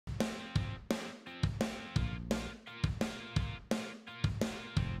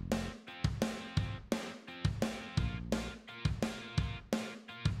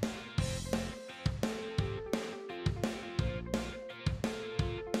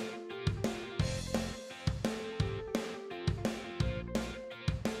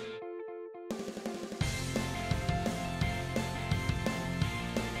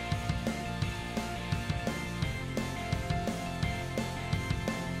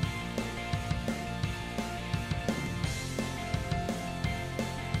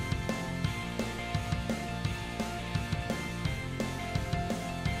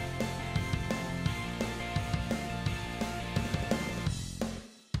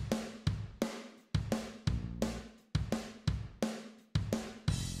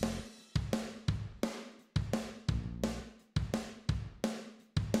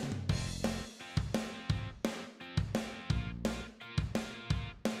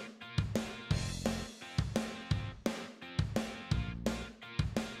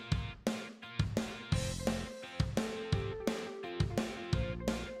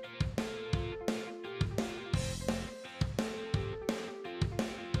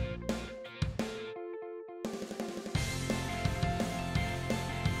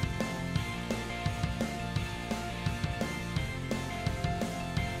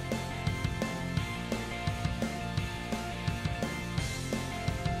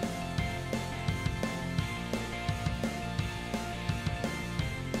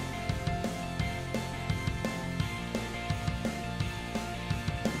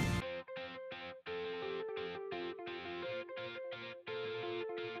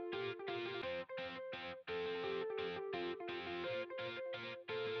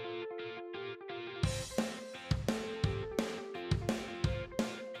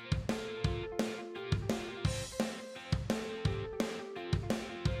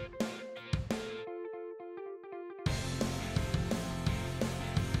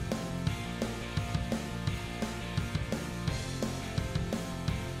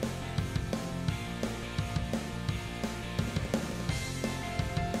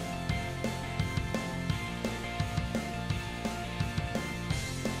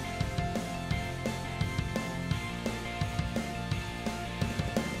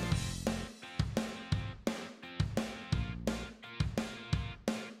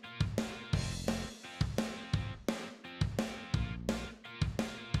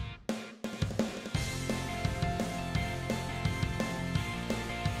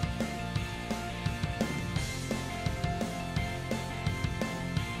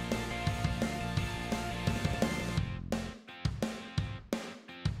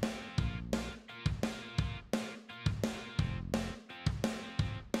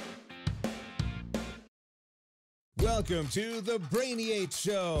Welcome to the Brainiate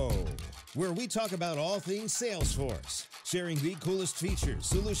Show, where we talk about all things Salesforce, sharing the coolest features,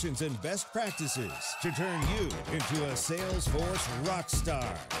 solutions, and best practices to turn you into a Salesforce rock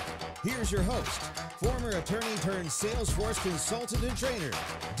star. Here's your host, former attorney turned Salesforce consultant and trainer,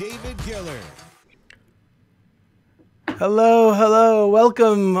 David Giller. Hello, hello.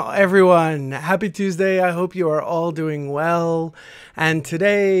 Welcome, everyone. Happy Tuesday. I hope you are all doing well. And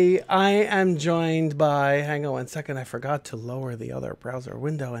today I am joined by, hang on one second, I forgot to lower the other browser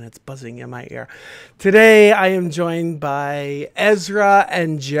window and it's buzzing in my ear. Today I am joined by Ezra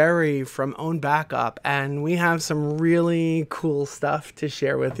and Jehri from OwnBackup, and we have some really cool stuff to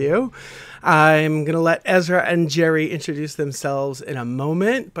share with you. I'm going to let Ezra and Jehri introduce themselves in a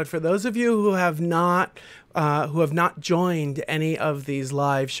moment, but for those of you who have not joined any of these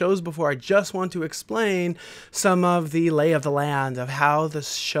live shows before, I just want to explain some of the lay of the land of how the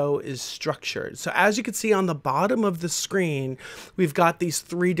show is structured. So as you can see on the bottom of the screen, we've got these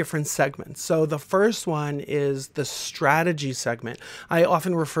three different segments. So the first one is the strategy segment. I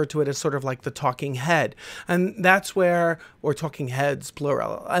often refer to it as sort of like the talking head. And that's where, or talking heads,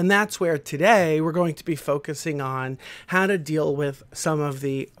 plural. And that's where today we're going to be focusing on how to deal with some of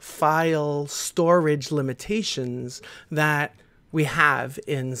the file storage limitations that we have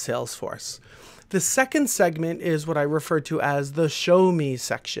in Salesforce. The second segment is what I refer to as the show me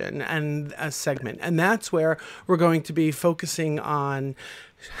section and a segment. And that's where we're going to be focusing on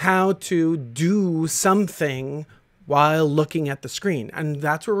how to do something while looking at the screen. And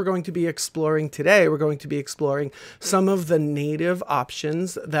that's where we're going to be exploring today. We're going to be exploring some of the native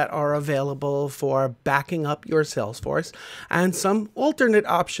options that are available for backing up your Salesforce and some alternate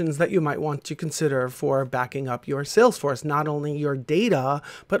options that you might want to consider for backing up your Salesforce, not only your data,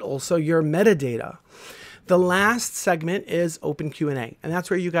 but also your metadata. The last segment is open Q&A, and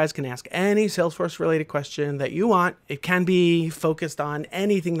that's where you guys can ask any Salesforce-related question that you want. It can be focused on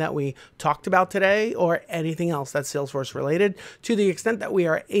anything that we talked about today or anything else that's Salesforce-related. To the extent that we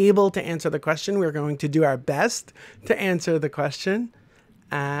are able to answer the question, we're going to do our best to answer the question,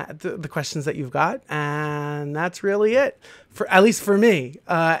 the questions that you've got, and that's really it, at least for me.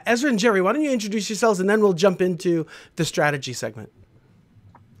 Ezra and Jehri, why don't you introduce yourselves, and then we'll jump into the strategy segment.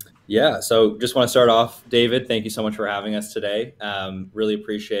 Yeah, so just want to start off, David, thank you so much for having us today. Really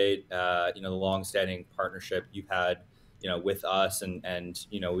appreciate, the long-standing partnership you've had, with us. And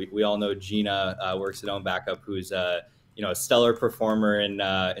we all know Gina works at OwnBackup, who's, a stellar performer in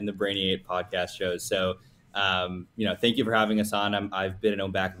the Brainiate podcast shows. So, thank you for having us on. I've been at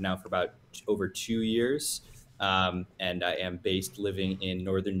OwnBackup now for about over 2 years. And I am living in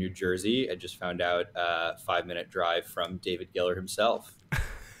northern New Jersey. I just found out a 5-minute drive from David Giller himself.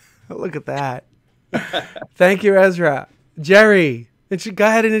 Look at that. Thank you, Ezra. Jehri, go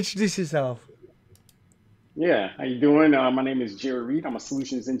ahead and introduce yourself. Yeah, how you doing? My name is Jehri. I'm a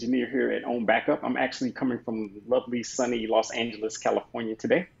solutions engineer here at OwnBackup. I'm actually coming from lovely, sunny Los Angeles, California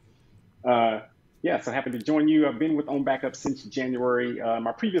today. So happy to join you. I've been with OwnBackup since January.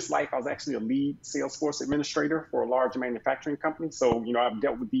 My previous life, I was actually a lead Salesforce administrator for a large manufacturing company. So, I've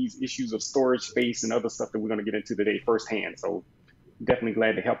dealt with these issues of storage space and other stuff that we're going to get into today firsthand. So definitely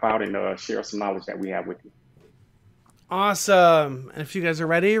glad to help out and share some knowledge that we have with you. Awesome. And if you guys are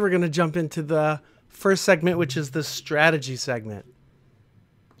ready, we're going to jump into the first segment, which is the strategy segment.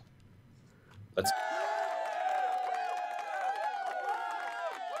 Let's.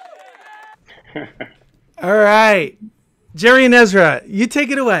 All right. Jehri and Ezra, you take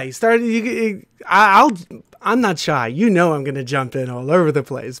it away. I'm not shy. I'm going to jump in all over the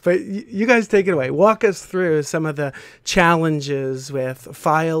place, but you guys take it away. Walk us through some of the challenges with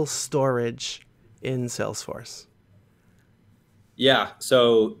file storage in Salesforce. Yeah,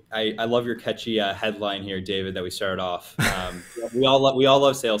 so I love your catchy headline here, David, that we started off. We all love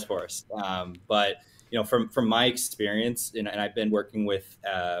Salesforce, but from my experience, and I've been working with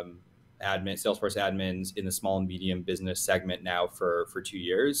Salesforce admins in the small and medium business segment now for 2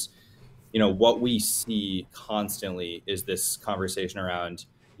 years. What we see constantly is this conversation around,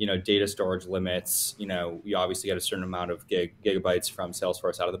 data storage limits. We obviously get a certain amount of gigabytes from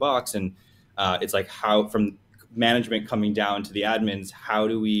Salesforce out of the box. And it's like how from management coming down to the admins, how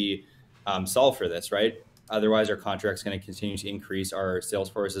do we solve for this, right? Otherwise, our contract's going to continue to increase. Our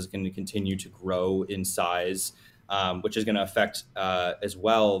Salesforce is going to continue to grow in size, which is going to affect as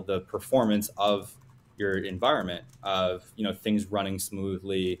well the performance of your environment, of things running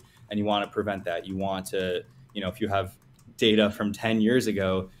smoothly. And you want to prevent that. You want to, if you have data from 10 years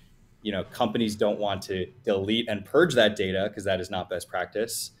ago, companies don't want to delete and purge that data because that is not best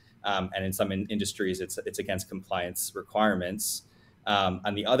practice. And in some industries, it's against compliance requirements.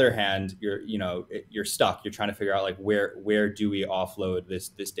 On the other hand, you're stuck. You're trying to figure out like where do we offload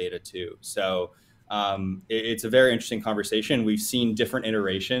this data to? So it's a very interesting conversation. We've seen different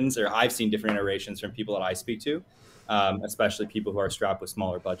iterations, or I've seen different iterations from people that I speak to, especially people who are strapped with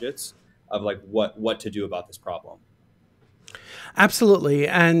smaller budgets, of like what to do about this problem. Absolutely.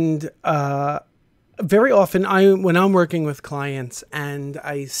 And very often when I'm working with clients and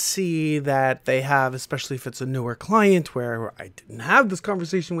I see that they have, especially if it's a newer client where I didn't have this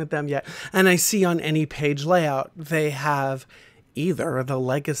conversation with them yet, and I see on any page layout, they have either the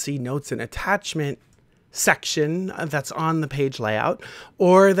legacy notes and attachment section that's on the page layout,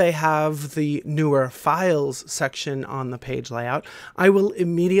 or they have the newer files section on the page layout, I will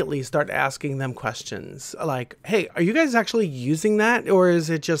immediately start asking them questions like, hey, are you guys actually using that? Or is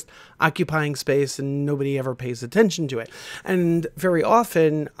it just occupying space and nobody ever pays attention to it? And very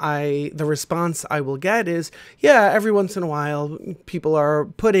often the response I will get is, yeah, every once in a while, people are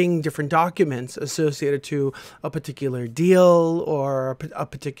putting different documents associated to a particular deal or a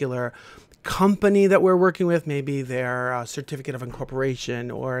particular company that we're working with, maybe their certificate of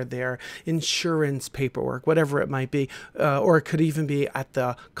incorporation or their insurance paperwork, whatever it might be, or it could even be at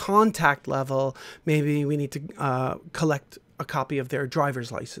the contact level. Maybe we need to collect a copy of their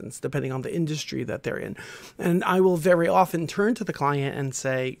driver's license, depending on the industry that they're in. And I will very often turn to the client and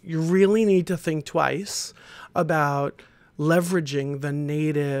say, you really need to think twice about leveraging the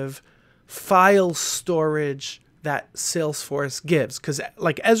native file storage that Salesforce gives. Because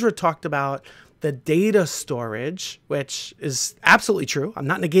like Ezra talked about the data storage, which is absolutely true. I'm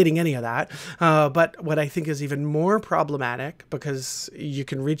not negating any of that. But what I think is even more problematic, because you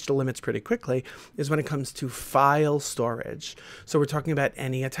can reach the limits pretty quickly, is when it comes to file storage. So we're talking about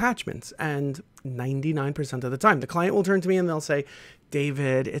any attachments. And 99% of the time, the client will turn to me and they'll say,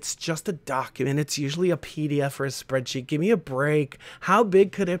 David, it's just a document. It's usually a PDF or a spreadsheet. Give me a break. How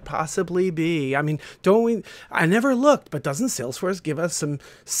big could it possibly be? I mean, I never looked, but doesn't Salesforce give us some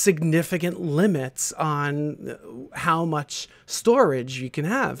significant limits on how much storage you can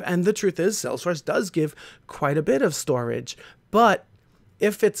have? And the truth is, Salesforce does give quite a bit of storage, but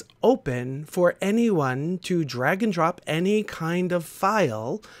if it's open for anyone to drag and drop any kind of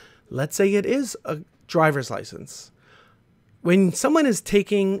file, let's say it is a driver's license. When someone is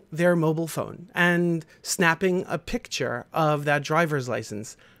taking their mobile phone and snapping a picture of that driver's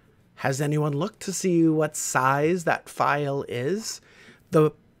license, has anyone looked to see what size that file is?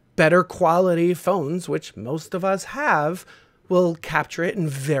 The better quality phones, which most of us have, will capture it in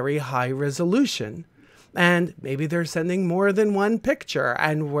very high resolution. And maybe they're sending more than one picture,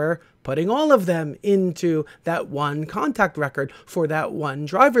 and we're putting all of them into that one contact record for that one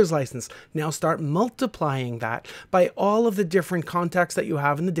driver's license. Now start multiplying that by all of the different contacts that you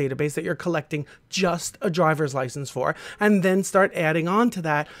have in the database that you're collecting just a driver's license for, and then start adding on to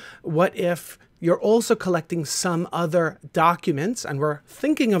that. What if you're also collecting some other documents, and we're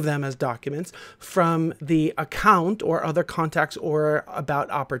thinking of them as documents, from the account or other contacts or about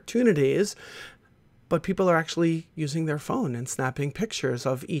opportunities, but people are actually using their phone and snapping pictures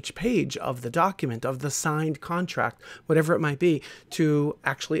of each page of the document, of the signed contract, whatever it might be, to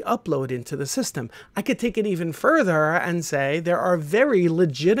actually upload into the system. I could take it even further and say there are very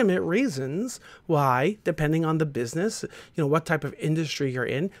legitimate reasons why, depending on the business, what type of industry you're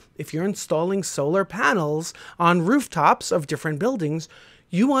in, if you're installing solar panels on rooftops of different buildings,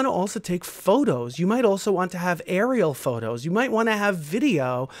 you want to also take photos. You might also want to have aerial photos. You might want to have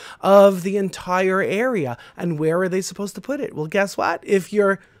video of the entire area. And where are they supposed to put it? Well, guess what? If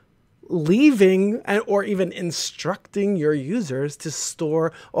you're leaving or even instructing your users to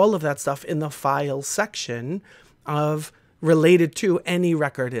store all of that stuff in the file section of related to any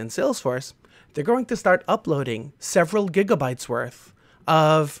record in Salesforce, they're going to start uploading several gigabytes worth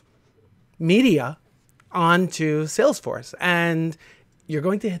of media onto Salesforce. And you're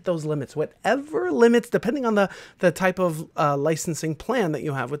going to hit those limits, whatever limits, depending on the type of licensing plan that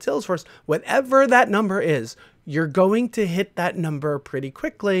you have with Salesforce, whatever that number is, you're going to hit that number pretty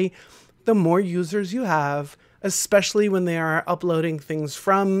quickly. The more users you have, especially when they are uploading things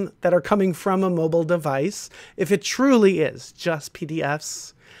that are coming from a mobile device, if it truly is just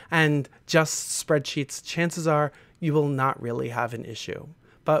PDFs and just spreadsheets, chances are you will not really have an issue.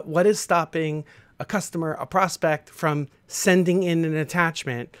 But what is stopping a customer, a prospect, from sending in an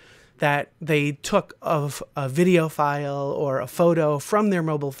attachment that they took of a video file or a photo from their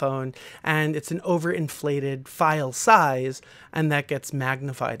mobile phone, and it's an overinflated file size, and that gets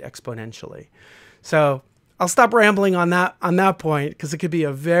magnified exponentially? So I'll stop rambling on that point because it could be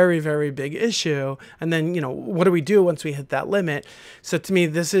a very, very big issue. And then, what do we do once we hit that limit? So to me,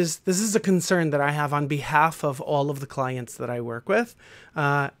 this is a concern that I have on behalf of all of the clients that I work with.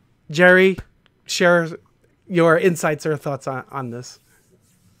 Jehri, share your insights or thoughts on this.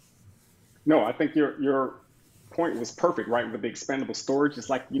 No, I think your point was perfect, right? With the expandable storage, it's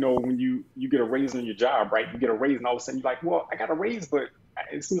like, when you get a raise on your job, right? You get a raise and all of a sudden you're like, well, I got a raise, but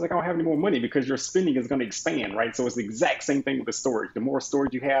it seems like I don't have any more money because your spending is going to expand, right? So it's the exact same thing with the storage. The more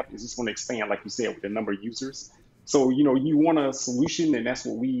storage you have, it's just going to expand, like you said, with the number of users. So, you want a solution, and that's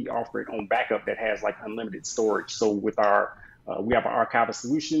what we offer at OwnBackup that has like unlimited storage. So with we have an archival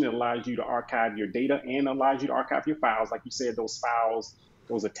solution that allows you to archive your data and allows you to archive your files. Like you said, those files,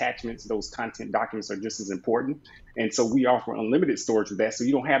 those attachments, those content documents are just as important. And so we offer unlimited storage with that. So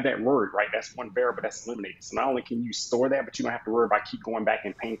you don't have that worry, right? That's one variable that's eliminated. So not only can you store that, but you don't have to worry about keep going back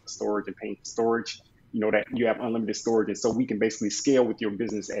and paying for storage and paying for storage, that you have unlimited storage. And so we can basically scale with your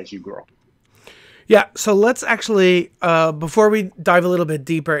business as you grow. Yeah, so let's actually, before we dive a little bit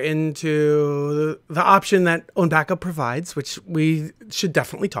deeper into the option that OwnBackup provides, which we should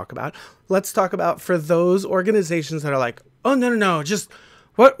definitely talk about, let's talk about for those organizations that are like, oh, no, just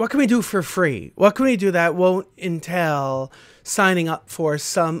what can we do for free? What can we do that won't entail signing up for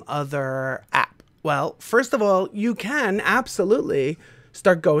some other app? Well, first of all, you can absolutely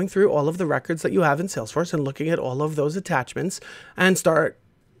start going through all of the records that you have in Salesforce and looking at all of those attachments and start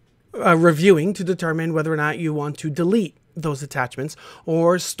reviewing to determine whether or not you want to delete those attachments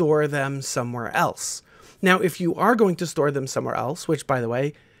or store them somewhere else. Now, if you are going to store them somewhere else, which, by the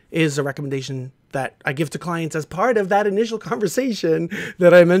way, is a recommendation that I give to clients as part of that initial conversation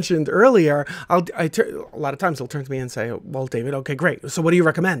that I mentioned earlier, a lot of times they'll turn to me and say, well, David, okay, great. So what do you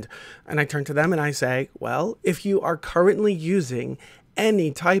recommend? And I turn to them and I say, well, if you are currently using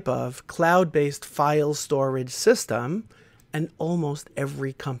any type of cloud-based file storage system, and almost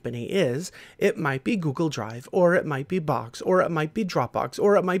every company is, it might be Google Drive, or it might be Box, or it might be Dropbox,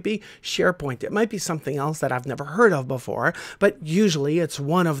 or it might be SharePoint. It might be something else that I've never heard of before, but usually it's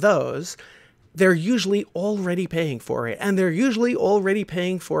one of those. They're usually already paying for it, and they're usually already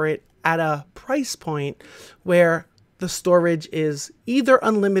paying for it at a price point where the storage is either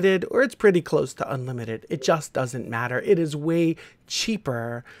unlimited or it's pretty close to unlimited. It just doesn't matter. It is way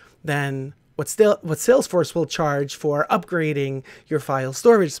cheaper than what Salesforce will charge for upgrading your file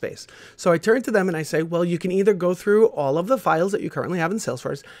storage space. So I turn to them and I say, well, you can either go through all of the files that you currently have in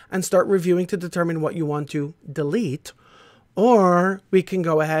Salesforce and start reviewing to determine what you want to delete, or we can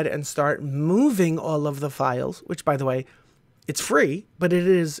go ahead and start moving all of the files, which, by the way, it's free, but it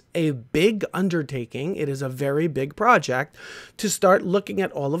is a big undertaking. It is a very big project to start looking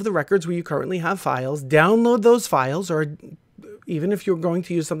at all of the records where you currently have files, download those files, or even if you're going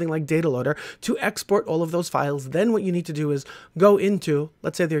to use something like Data Loader to export all of those files, then what you need to do is go into,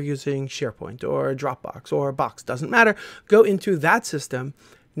 let's say they're using SharePoint or Dropbox or Box, doesn't matter, go into that system.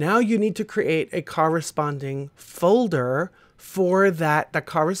 Now you need to create a corresponding folder for that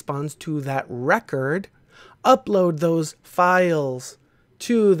corresponds to that record, upload those files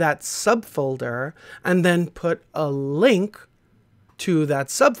to that subfolder, and then put a link to that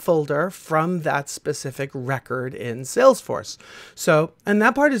subfolder from that specific record in Salesforce. So, and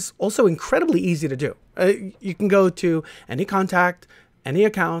that part is also incredibly easy to do. You can go to any contact, any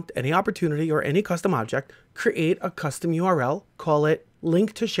account, any opportunity, or any custom object, create a custom URL, call it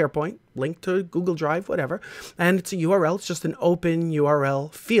link to SharePoint, link to Google Drive, whatever. And it's a URL. It's just an open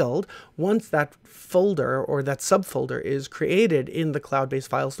URL field. Once that folder or that subfolder is created in the cloud-based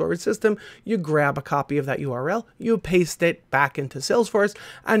file storage system, you grab a copy of that URL, you paste it back into Salesforce,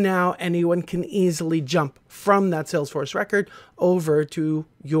 and now anyone can easily jump from that Salesforce record over to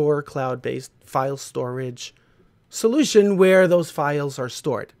your cloud-based file storage solution where those files are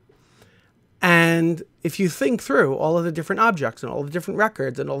stored. And if you think through all of the different objects and all the different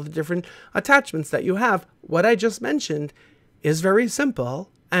records and all the different attachments that you have, what I just mentioned is very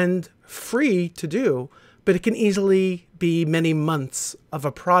simple and free to do, but it can easily be many months of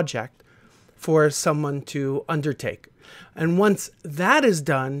a project for someone to undertake. And once that is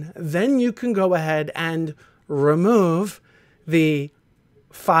done, then you can go ahead and remove the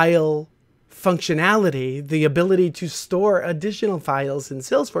file functionality, the ability to store additional files in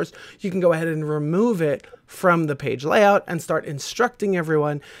Salesforce. You can go ahead and remove it from the page layout and start instructing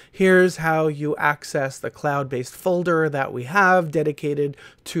everyone, here's how you access the cloud-based folder that we have dedicated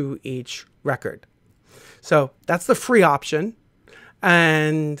to each record. So that's the free option.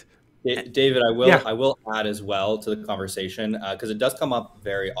 And David, I will add as well to the conversation because it does come up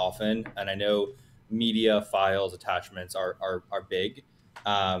very often. And I know media files attachments are big.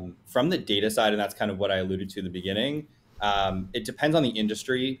 From the data side, and that's kind of what I alluded to in the beginning, it depends on the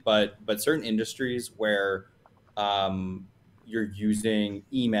industry, but certain industries where you're using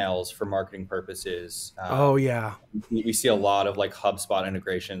emails for marketing purposes. Oh yeah. We see a lot of like HubSpot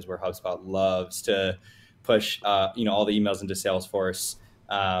integrations where HubSpot loves to push, all the emails into Salesforce.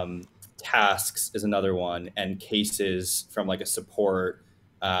 Tasks is another one, and cases from like a support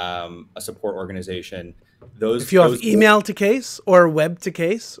organization. If you have email to case or web to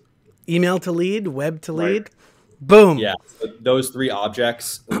case, email to lead, web to lead, boom. Yeah, so those three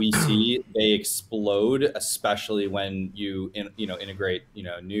objects we see, they explode, especially when you integrate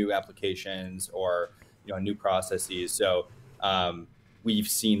new applications or new processes. So we've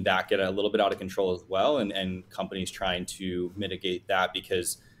seen that get a little bit out of control as well, and companies trying to mitigate that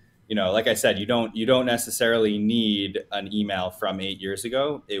because like I said, you don't necessarily need an email from 8 years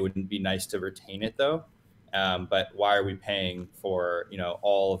ago. It would be nice to retain it though. But why are we paying for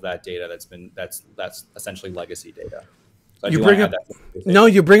all of that data that's essentially legacy data? So you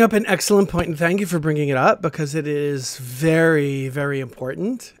bring up an excellent point, and thank you for bringing it up because it is very, very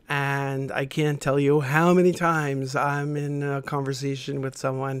important. And I can't tell you how many times I'm in a conversation with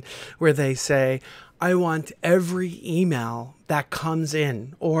someone where they say, I want every email that comes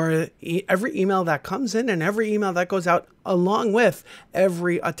in, or every email that comes in and every email that goes out along with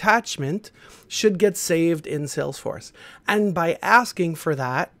every attachment should get saved in Salesforce. And by asking for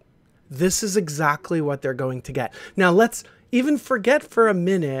that, this is exactly what they're going to get. Now, let's even forget for a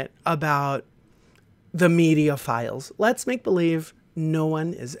minute about the media files. Let's make believe no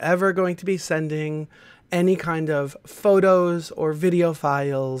one is ever going to be sending any kind of photos or video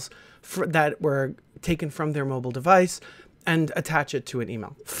files that were taken from their mobile device and attach it to an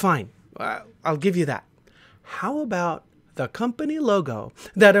email. Fine, I'll give you that. How about the company logo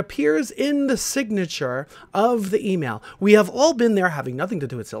that appears in the signature of the email? We have all been there, having nothing to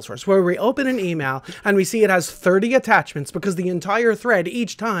do with Salesforce, where we open an email and we see it has 30 attachments because the entire thread,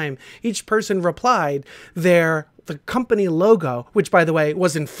 each time each person replied, the company logo, which by the way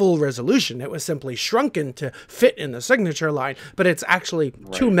was in full resolution, it was simply shrunken to fit in the signature line, but it's actually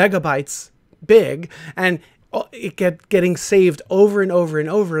 2 megabytes big, and it getting saved over and over and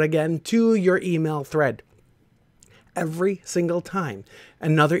over again to your email thread. Every single time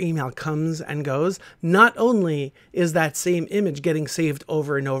another email comes and goes, not only is that same image getting saved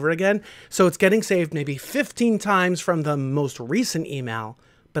over and over again, so it's getting saved maybe 15 times from the most recent email,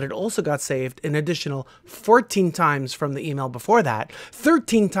 but it also got saved an additional 14 times from the email before that,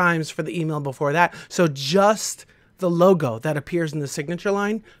 13 times for the email before that. So just the logo that appears in the signature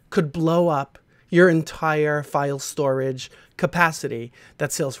line could blow up your entire file storage capacity that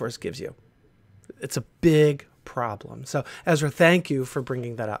Salesforce gives you. It's a big problem. So Ezra, thank you for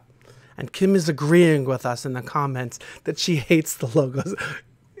bringing that up. And Kim is agreeing with us in the comments that she hates the logos.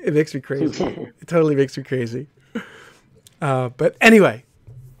 It makes me crazy. It totally makes me crazy. But anyway,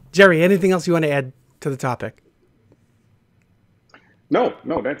 Jehri, anything else you want to add to the topic? No,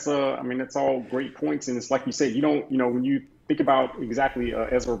 that's that's all great points, and it's like you said, when you think about exactly,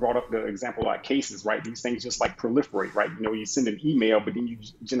 Ezra brought up the example like cases, right? These things just like proliferate, right? You send an email, but then you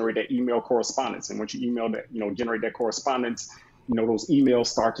generate that email correspondence, and once you email that, generate that correspondence, those emails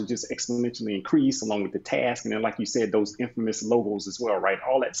start to just exponentially increase along with the task, and then like you said, those infamous logos as well, right?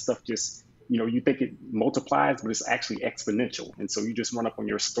 All that stuff just you think it multiplies, but it's actually exponential, and so you just run up on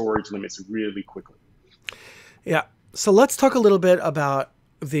your storage limits really quickly. Yeah. So let's talk a little bit about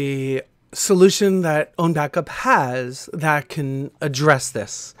the solution that OwnBackup has that can address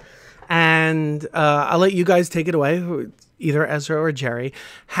this. And I'll let you guys take it away, either Ezra or Jehri.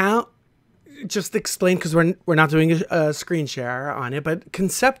 Just explain, because we're not doing a screen share on it, but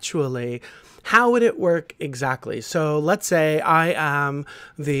conceptually, how would it work exactly? So let's say I am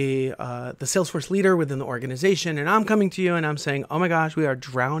the Salesforce leader within the organization, and I'm coming to you and I'm saying, oh my gosh, we are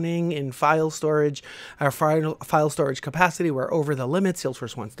drowning in file storage. Our file storage capacity, we're over the limit.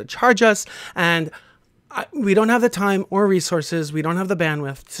 Salesforce wants to charge us, and we don't have the time or resources, we don't have the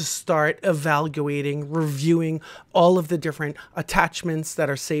bandwidth to start evaluating, reviewing all of the different attachments that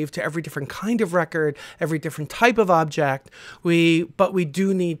are saved to every different kind of record, every different type of object. But we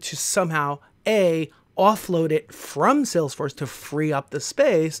do need to somehow, offload it from Salesforce to free up the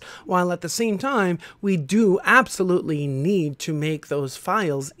space, while at the same time, we do absolutely need to make those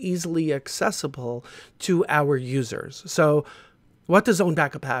files easily accessible to our users. So what does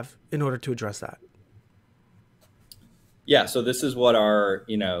OwnBackup have in order to address that? Yeah, so this is what our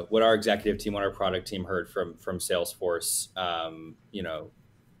executive team, what our product team heard from Salesforce,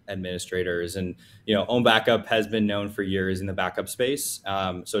 administrators, and OwnBackup has been known for years in the backup space.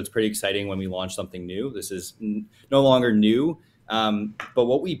 So it's pretty exciting when we launch something new. This is no longer new. But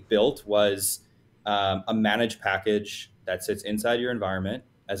what we built was a managed package that sits inside your environment,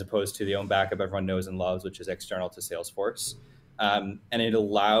 as opposed to the OwnBackup everyone knows and loves, which is external to Salesforce. And it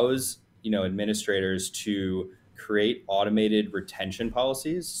allows administrators to create automated retention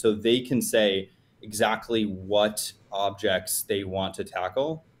policies, so they can say exactly what objects they want to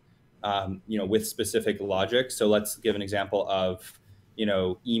tackle, with specific logic. So let's give an example of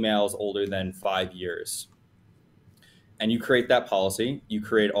emails older than 5 years. And you create that policy, you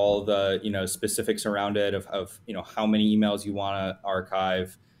create all the specifics around it of how many emails you want to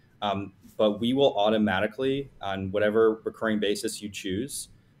archive, but we will automatically, on whatever recurring basis you choose,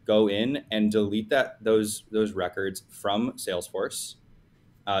 go in and delete those records from Salesforce,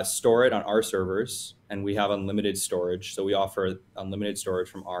 store it on our servers, and we have unlimited storage. So we offer unlimited storage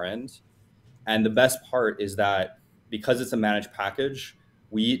from our end. And the best part is that because it's a managed package,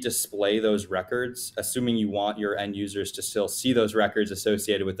 we display those records, assuming you want your end users to still see those records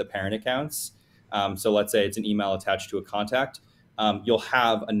associated with the parent accounts. So let's say it's an email attached to a contact. You'll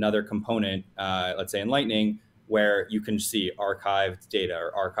have another component, let's say in Lightning, where you can see archived data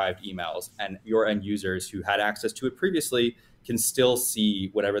or archived emails, and your end users who had access to it previously can still see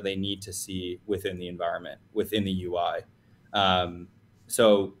whatever they need to see within the environment, within the UI.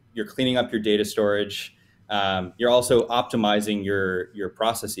 So you're cleaning up your data storage. You're also optimizing your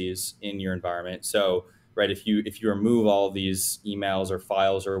processes in your environment. So, right, if you remove all of these emails or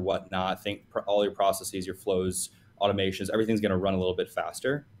files or whatnot, think all your processes, your flows, automations, everything's going to run a little bit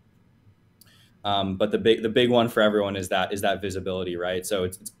faster. But the big one for everyone is that visibility, right? So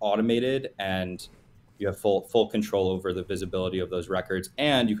it's automated, and you have full control over the visibility of those records,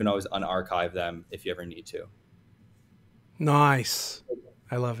 and you can always unarchive them if you ever need to. Nice.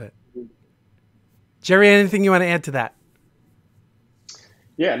 I love it. Jehri, anything you want to add to that?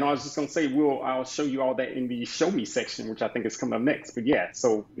 Yeah, no, I was just gonna say I'll show you all that in the show me section, which I think is coming up next. But yeah,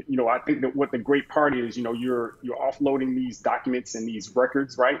 so I think that what the great part is, you're offloading these documents and these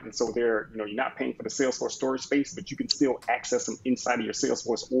records, right? And so they're you're not paying for the Salesforce storage space, but you can still access them inside of your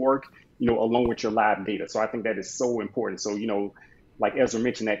Salesforce org, along with your live data. So I think that is so important. So like Ezra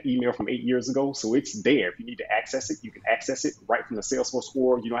mentioned, that email from 8 years ago, so it's there. If you need to access it, you can access it right from the Salesforce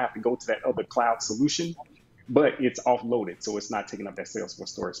org. You don't have to go to that other cloud solution, but it's offloaded, so it's not taking up that Salesforce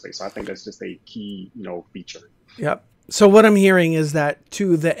storage space. So I think that's just a key, feature. Yep. So what I'm hearing is that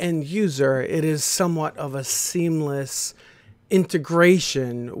to the end user, it is somewhat of a seamless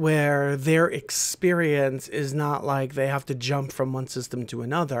integration where their experience is not like they have to jump from one system to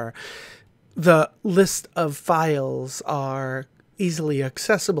another. The list of files are easily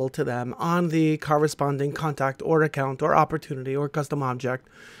accessible to them on the corresponding contact or account or opportunity or custom object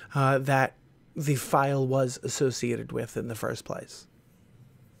that the file was associated with in the first place.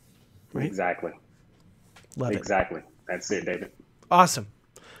 Right? Exactly. Love it. Exactly. That's it, David. Awesome.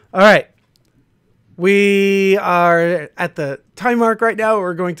 All right. We are at the time mark right now.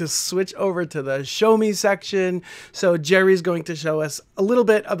 We're going to switch over to the show me section. So Jehri's going to show us a little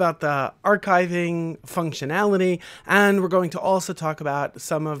bit about the archiving functionality, and we're going to also talk about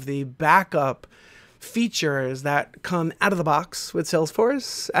some of the backup features that come out of the box with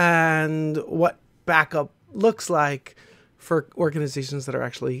Salesforce and what backup looks like for organizations that are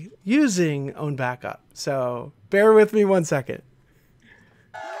actually using OwnBackup. So bear with me one second.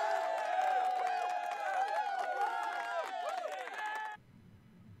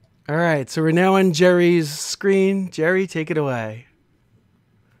 All right, so we're now on Jehri's screen. Jehri, take it away.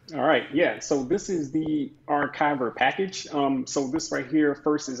 All right, yeah, so this is the Archiver package. So this right here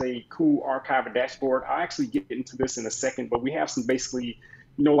first is a cool Archiver dashboard. I'll actually get into this in a second, but we have some basically,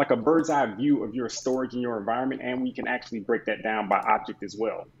 like a bird's eye view of your storage in your environment, and we can actually break that down by object as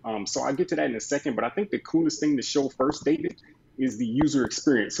well. So I'll get to that in a second, but I think the coolest thing to show first, David, is the user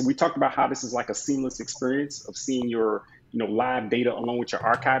experience. So we talked about how this is like a seamless experience of seeing your live data along with your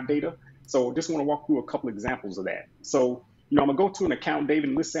archive data. So just want to walk through a couple examples of that. So, I'm gonna go to an account, David,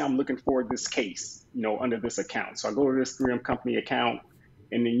 and let's say I'm looking for this case, under this account. So I go to this 3M company account,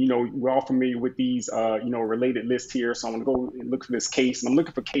 and then, we're all familiar with these, related lists here. So I'm gonna go and look for this case, and I'm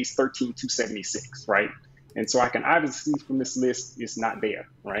looking for case 13276, right? And so I can obviously see from this list, it's not there,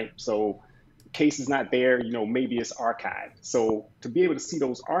 right? So the case is not there, maybe it's archived. So to be able to see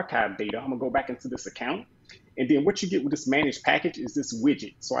those archive data, I'm gonna go back into this account. And then what you get with this managed package is this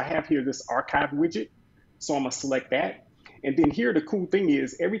widget. So I have here this archive widget. So I'm gonna select that. And then here, the cool thing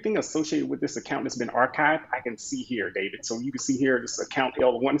is everything associated with this account that's been archived, I can see here, David. So you can see here, this account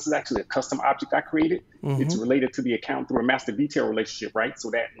L1, this is actually a custom object I created. Mm-hmm. It's related to the account through a master detail relationship, right? So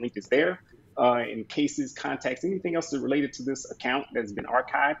that link is there. In cases, contacts, anything else that's related to this account that's been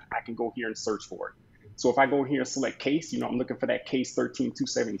archived, I can go here and search for it. So if I go here and select case, I'm looking for that case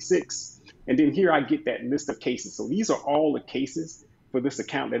 13276. And then here I get that list of cases. So these are all the cases for this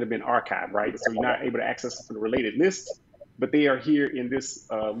account that have been archived, right? So you're not able to access them from the related list, but they are here in this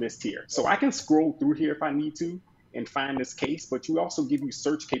list here. So I can scroll through here if I need to and find this case, but we also give you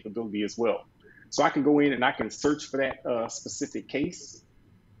search capability as well. So I can go in and I can search for that specific case,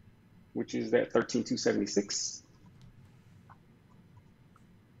 which is that 13276.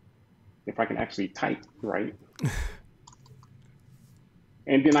 If I can actually type right.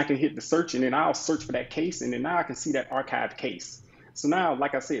 And then I can hit the search, and then I'll search for that case, and then now I can see that archived case. So now,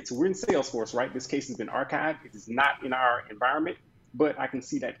 like I said, so we're in Salesforce, right? This case has been archived. It is not in our environment, but I can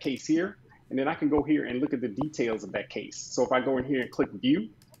see that case here. And then I can go here and look at the details of that case. So if I go in here and click view,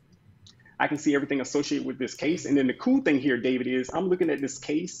 I can see everything associated with this case. And then the cool thing here, David, is I'm looking at this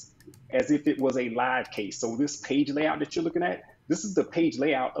case as if it was a live case. So this page layout that you're looking at, this is the page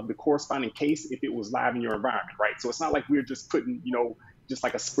layout of the corresponding case if it was live in your environment, right? So it's not like we're just putting, just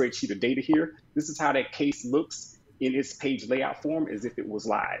like a spreadsheet of data here. This is how that case looks in its page layout form as if it was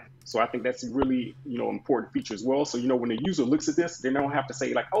live. So I think that's a really, important feature as well. So, when the user looks at this, they don't have to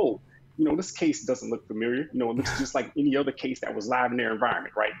say like, oh, this case doesn't look familiar. It looks just like any other case that was live in their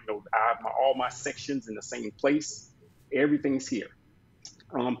environment, right? I have all my sections in the same place. Everything's here.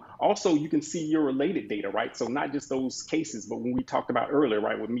 Also, you can see your related data, right? So not just those cases, but when we talked about earlier,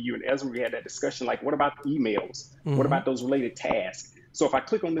 right, with me, you and Ezra, we had that discussion, like what about emails? What about those related tasks? So if I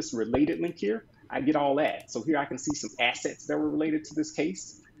click on this related link here, I get all that. So here I can see some assets that were related to this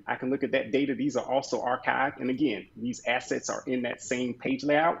case. I can look at that data. These are also archived. And again, these assets are in that same page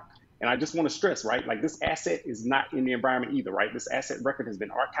layout. And I just want to stress, right, like this asset is not in the environment either, right? This asset record has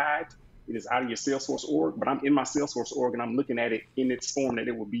been archived. It is out of your Salesforce org, but I'm in my Salesforce org and I'm looking at it in its form that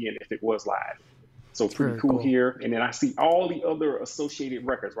it would be in if it was live. So pretty cool here. And then I see all the other associated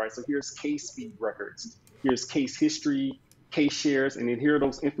records, right? So here's case feed records, here's case history, case shares, and then here are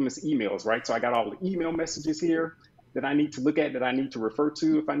those infamous emails, right? So I got all the email messages here that I need to look at, that I need to refer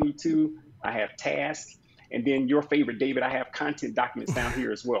to if I need to. I have tasks, and then your favorite, David, I have content documents down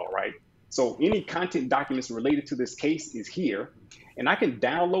here as well, right? So any content documents related to this case is here, and I can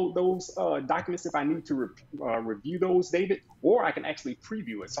download those documents if I need to review those, David, or I can actually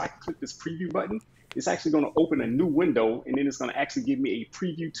preview it. So I can click this preview button. It's actually going to open a new window, and then it's going to actually give me a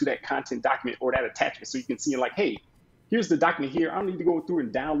preview to that content document or that attachment. So you can see like, hey, here's the document here. I don't need to go through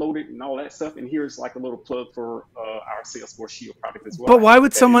and download it and all that stuff. And here's like a little plug for our Salesforce Shield product as well. But why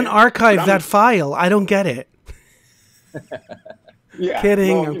would someone archive that file? I don't get it. Yeah,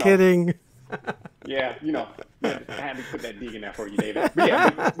 kidding. Well, I'm kidding. Yeah, I had to put that dig in there for you, David. But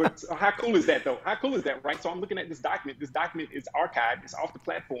yeah, but how cool is that though? How cool is that, right? So I'm looking at this document. This document is archived. It's off the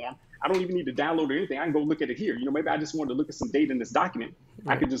platform. I don't even need to download or anything. I can go look at it here. Maybe I just wanted to look at some data in this document.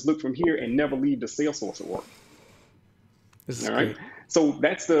 I could just look from here and never leave the Salesforce org. All right. So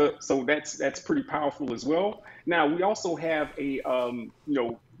that's pretty powerful as well. Now we also have a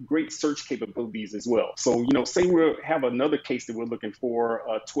great search capabilities as well. So say we have another case that we're looking for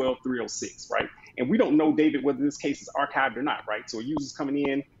 12306, right? And we don't know, David, whether this case is archived or not, right? So a user's coming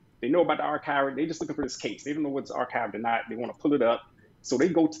in, they know about the archive, they're just looking for this case. They don't know whether it's archived or not. They want to pull it up. So they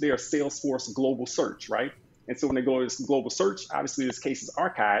go to their Salesforce global search, right? And so when they go to this global search, obviously this case is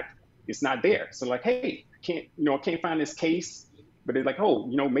archived. It's not there. So like, hey, I can't find this case. But they're like, oh,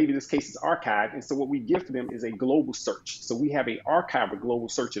 maybe this case is archived. And so what we give to them is a global search. So we have a archive or global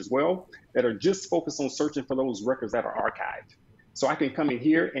search as well that are just focused on searching for those records that are archived. So I can come in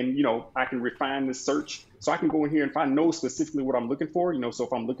here and, I can refine this search. So I can go in here and if I know specifically what I'm looking for, so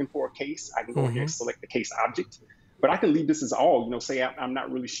if I'm looking for a case, I can go in here and select the case object. But I can leave this as all, say I'm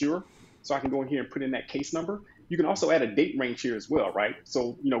not really sure. So I can go in here and put in that case number. You can also add a date range here as well, right?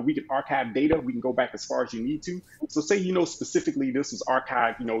 So, we can archive data. We can go back as far as you need to. So say, specifically this was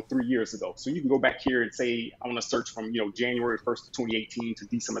archived, 3 years ago. So you can go back here and say, I want to search from, January 1st of 2018 to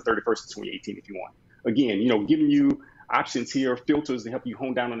December 31st of 2018 if you want. Again, giving you options here, filters to help you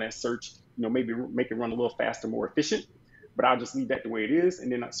hone down on that search, maybe make it run a little faster, more efficient. But I'll just leave that the way it is. And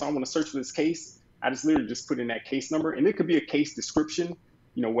then, so I want to search for this case. I just literally just put in that case number. And it could be a case description,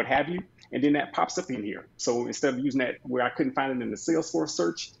 what have you. And then that pops up in here. So instead of using that where I couldn't find it in the Salesforce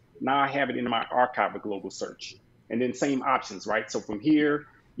search, now I have it in my archive or global search. And then same options, right? So from here,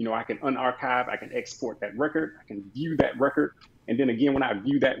 I can unarchive, I can export that record, I can view that record. And then again, when I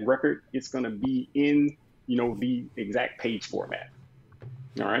view that record, it's going to be in, the exact page format.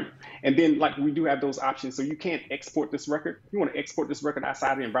 All right. And then like we do have those options. So you can't export this record. If you want to export this record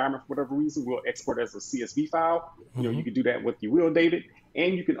outside the environment for whatever reason, we'll export it as a CSV file. You can do that with your will, David,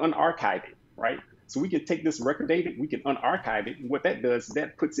 and you can unarchive it, right? So we can take this record data, we can unarchive it. And what that does,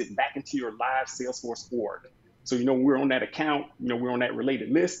 that puts it back into your live Salesforce org. So, we're on that account, we're on that related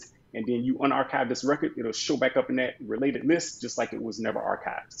list, and then you unarchive this record, it'll show back up in that related list, just like it was never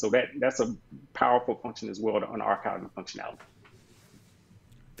archived. So that's a powerful function as well, to unarchive the functionality.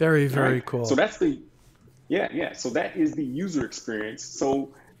 Very, very cool. So that's so that is the user experience.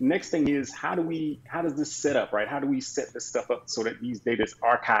 So next thing is, how does this set up, right? How do we set this stuff up so that these data is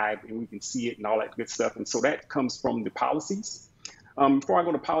archived and we can see it and all that good stuff? And so that comes from the policies. Before I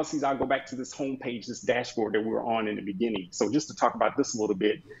go to policies, I'll go back to this home page, this dashboard that we were on in the beginning. So just to talk about this a little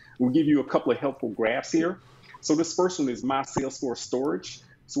bit, we'll give you a couple of helpful graphs here. So this first one is my Salesforce storage.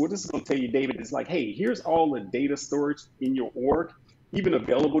 So what this is going to tell you, David, is like, hey, here's all the data storage in your org, even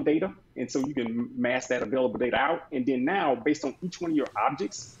available data. And so you can mask that available data out. And then now, based on each one of your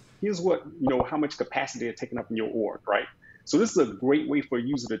objects, here's what, how much capacity they're taking up in your org, right? So this is a great way for a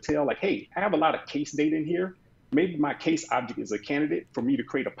user to tell, like, hey, I have a lot of case data in here. Maybe my case object is a candidate for me to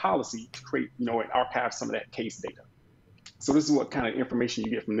create a policy to create, and archive some of that case data. So this is what kind of information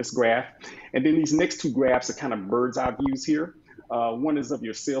you get from this graph. And then these next two graphs are kind of bird's eye views here. One is of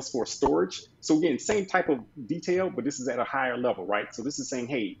your Salesforce storage. So again, same type of detail, but this is at a higher level, right? So this is saying,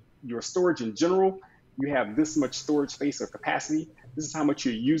 hey, your storage in general, you have this much storage space or capacity. This is how much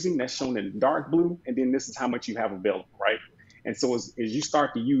you're using. That's shown in dark blue. And then this is how much you have available, right? And so as you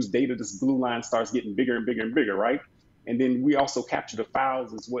start to use data, this blue line starts getting bigger and bigger and bigger, right? And then we also capture the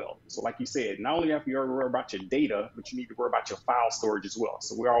files as well. So like you said, not only have you ever worry about your data, but you need to worry about your file storage as well.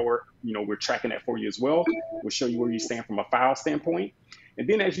 So we're tracking that for you as well. We'll show you where you stand from a file standpoint. And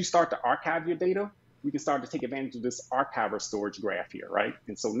then as you start to archive your data, we can start to take advantage of this archiver storage graph here, right?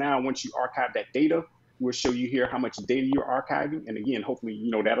 And so now once you archive that data, we'll show you here how much data you're archiving. And again,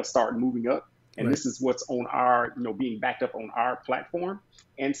 hopefully, that'll start moving up. And This is what's on our, being backed up on our platform.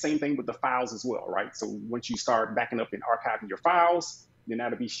 And same thing with the files as well, right? So once you start backing up and archiving your files, then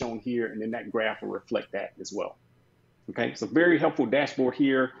that'll be shown here. And then that graph will reflect that as well. Okay, so very helpful dashboard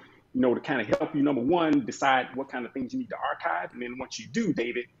here, to kind of help you, number one, decide what kind of things you need to archive. And then once you do,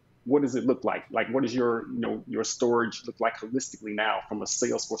 David, what does it look like? Like, what does your storage look like holistically now from a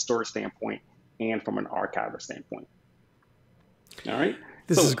Salesforce storage standpoint and from an archiver standpoint? All right.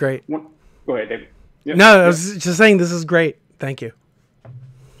 This is great. Go ahead, David. Yep. No, I was just saying this is great. Thank you.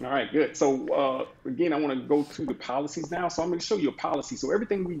 All right, good. So again, I want to go to the policies now. So I'm going to show you a policy. So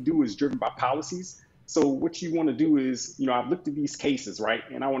everything we do is driven by policies. So what you want to do is, I've looked at these cases, right?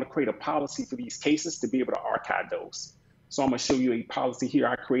 And I want to create a policy for these cases to be able to archive those. So I'm going to show you a policy here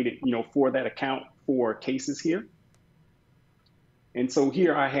I created, for that account for cases here. And so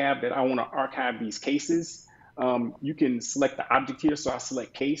here I have that I want to archive these cases. You can select the object here. So I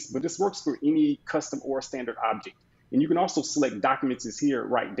select case, but this works for any custom or standard object. And you can also select documents is here,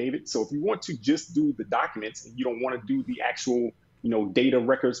 right, David? So if you want to just do the documents and you don't want to do the actual, data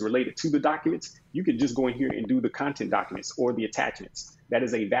records related to the documents, you can just go in here and do the content documents or the attachments. That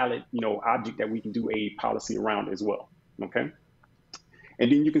is a valid, object that we can do a policy around as well, okay?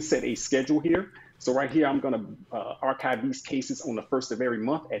 And then you can set a schedule here. So right here, I'm gonna archive these cases on the 1st of every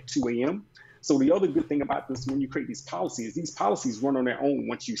month at 2 a.m. So the other good thing about this, when you create these policies run on their own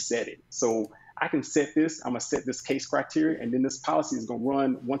once you set it. So I can set this, I'm gonna set this case criteria, and then this policy is gonna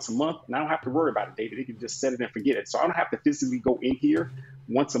run once a month, and I don't have to worry about it, David. You can just set it and forget it. So I don't have to physically go in here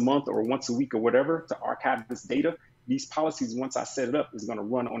once a month or once a week or whatever to archive this data. These policies, once I set it up, is gonna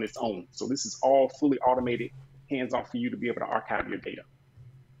run on its own. So this is all fully automated, hands-off for you to be able to archive your data.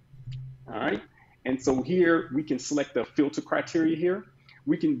 All right, and so here we can select the filter criteria here.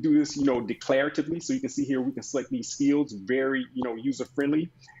 We can do this, declaratively. So you can see here, we can select these fields, very,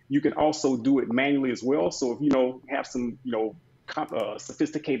 user-friendly. You can also do it manually as well. So if, you have some,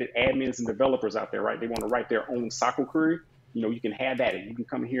 sophisticated admins and developers out there, right? They want to write their own SQL query. You can have that, and you can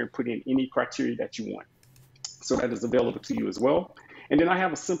come here and put in any criteria that you want. So that is available to you as well. And then I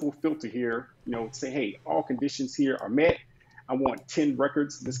have a simple filter here, say, hey, all conditions here are met. I want 10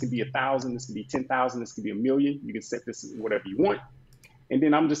 records. This could be 1,000. This could be 10,000. This could be 1,000,000. You can set this whatever you want. And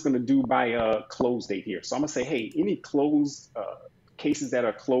then I'm just going to do by a close date here. So I'm going to say, hey, any closed cases that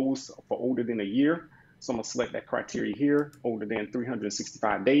are closed for older than a year. So I'm going to select that criteria here, older than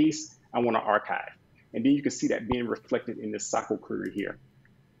 365 days. I want to archive. And then you can see that being reflected in this SQL query here.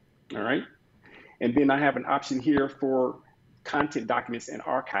 All right. And then I have an option here for content documents and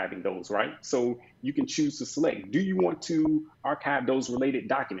archiving those, right? So you can choose to select, do you want to archive those related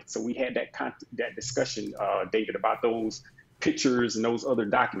documents? So we had that discussion, David, about those pictures and those other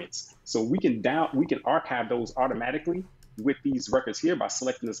documents. So we can archive those automatically with these records here by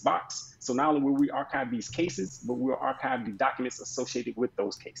selecting this box. So not only will we archive these cases, but we'll archive the documents associated with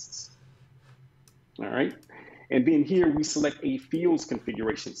those cases. All right. And then here we select a fields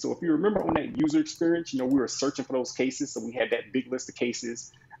configuration. So if you remember on that user experience, we were searching for those cases. So we had that big list of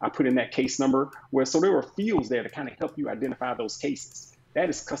cases. I put in that case number so there were fields there to kind of help you identify those cases. That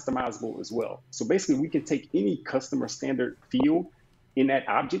is customizable as well. So basically we can take any customer standard field in that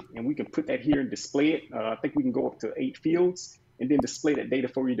object and we can put that here and display it. I think we can go up to 8 fields and then display that data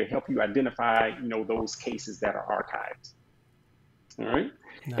for you to help you identify, those cases that are archived. All right.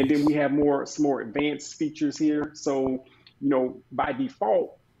 Nice. And then we have some more advanced features here. So, by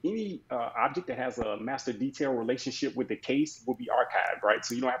default, any object that has a master detail relationship with the case will be archived, right?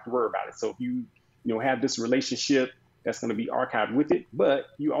 So you don't have to worry about it. So if you, have this relationship, that's going to be archived with it. But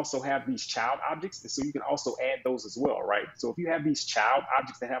you also have these child objects, and so you can also add those as well, right? So if you have these child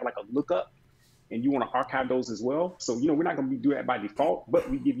objects that have like a lookup, and you want to archive those as well. So, we're not going to do that by default, but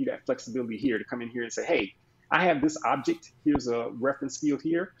we give you that flexibility here to come in here and say, hey, I have this object, here's a reference field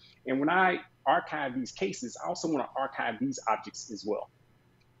here. And when I archive these cases, I also want to archive these objects as well.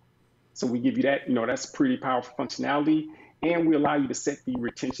 So we give you that, that's pretty powerful functionality. And we allow you to set the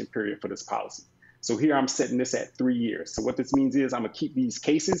retention period for this policy. So here I'm setting this at 3 years. So what this means is I'm gonna keep these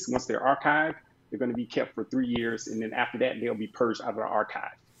cases, once they're archived, they're gonna be kept for 3 years. And then after that, they'll be purged out of the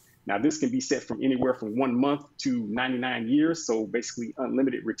archive. Now, this can be set from anywhere from 1 month to 99 years. So basically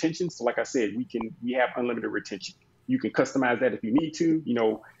unlimited retention. So like I said, we have unlimited retention. You can customize that if you need to.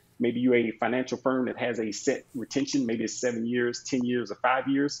 Maybe you're a financial firm that has a set retention, maybe it's 7 years, 10 years, or 5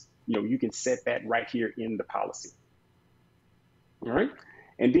 years. You can set that right here in the policy. All right.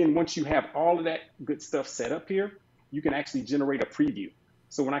 And then once you have all of that good stuff set up here, you can actually generate a preview.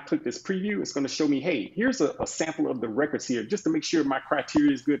 So when I click this preview, it's going to show me, hey, here's a sample of the records here, just to make sure my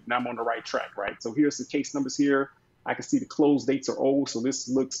criteria is good and I'm on the right track, right? So here's the case numbers here. I can see the close dates are old, so this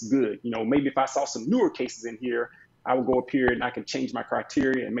looks good. Maybe if I saw some newer cases in here, I would go up here and I can change my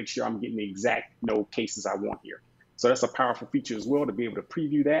criteria and make sure I'm getting the exact cases I want here. So that's a powerful feature as well to be able to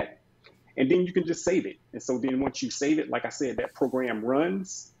preview that. And then you can just save it. And so then once you save it, like I said, that program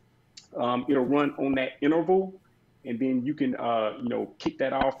runs. It'll run on that interval. And then you can, kick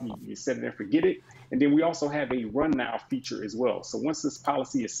that off, you set it and forget it. And then we also have a run now feature as well. So once this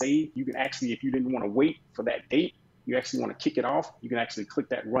policy is saved, you can actually, if you didn't want to wait for that date, you actually want to kick it off, you can actually click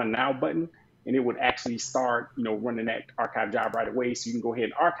that run now button and it would actually start, running that archive job right away. So you can go ahead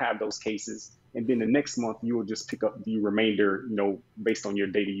and archive those cases. And then the next month, you will just pick up the remainder, based on your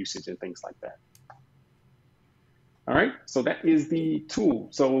data usage and things like that. All right, so that is the tool.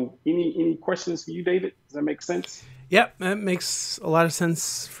 So any questions for you, David? Does that make sense? Yep, that makes a lot of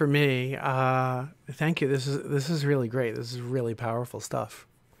sense for me. Thank you. This is really great. This is really powerful stuff.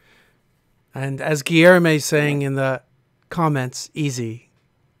 And as Guillermo is saying in the comments, easy.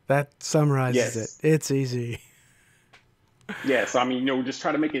 That summarizes it. It's easy. Yeah, so I mean, just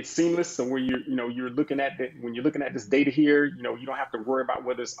try to make it seamless. So where you're looking at that, when you're looking at this data here, you don't have to worry about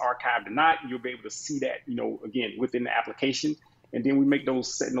whether it's archived or not. You'll be able to see that, again, within the application. And then we make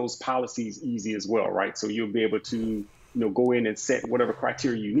setting those policies easy as well, right? So you'll be able to, go in and set whatever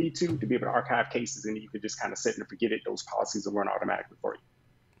criteria you need to be able to archive cases, and you can just kind of set and forget it. Those policies will run automatically for you.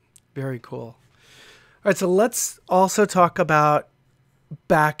 Very cool. All right, so let's also talk about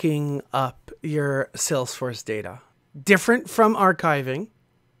backing up your Salesforce data. Different from archiving.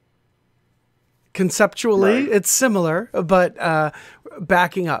 Conceptually, right. It's similar, but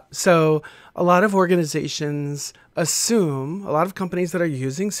backing up. So a lot of organizations assume, a lot of companies that are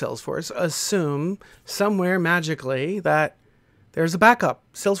using Salesforce assume somewhere magically that there's a backup.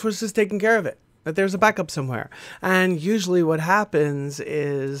 Salesforce is taking care of it, that there's a backup somewhere. And usually what happens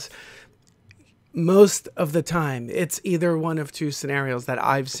is most of the time, it's either one of two scenarios that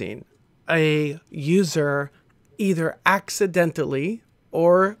I've seen. A user either accidentally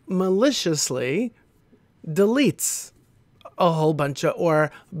or maliciously deletes a whole bunch of,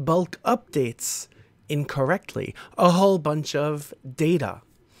 or bulk updates incorrectly, a whole bunch of data.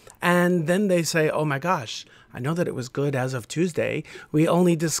 And then they say, oh my gosh, I know that it was good as of Tuesday. We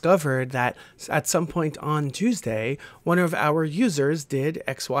only discovered that at some point on Tuesday, one of our users did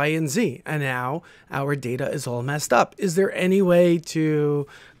X, Y, and Z, and now our data is all messed up. Is there any way to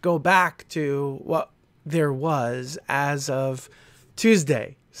go back to what there was as of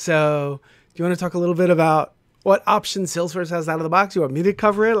Tuesday? So do you want to talk a little bit about what options Salesforce has out of the box? You want me to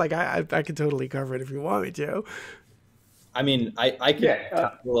cover it? Like I could totally cover it if you want me to. I mean, I could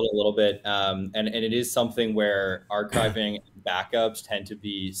talk a little bit, and it is something where archiving and backups tend to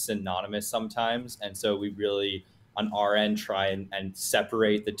be synonymous sometimes. And so we really, on our end, try and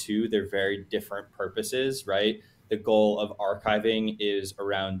separate the two. They're very different purposes, right? The goal of archiving is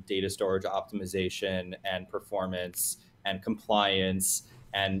around data storage optimization and performance and compliance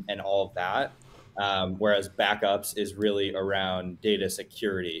and all of that. whereas backups is really around data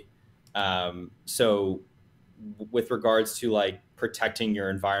security. So with regards to like protecting your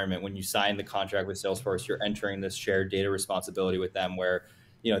environment, when you sign the contract with Salesforce, you're entering this shared data responsibility with them where,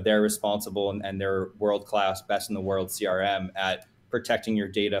 they're responsible and they're world-class, best in the world CRM at protecting your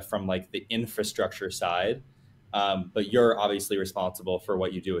data from like the infrastructure side. But you're obviously responsible for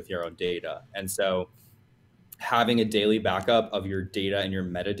what you do with your own data. And so having a daily backup of your data and your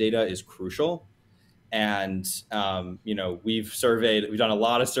metadata is crucial. And, we've done a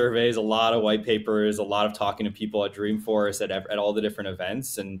lot of surveys, a lot of white papers, a lot of talking to people at Dreamforce, at all the different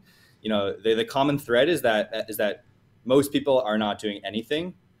events. And, the common thread is that most people are not doing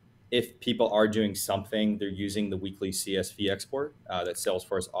anything. If people are doing something, they're using the weekly CSV export that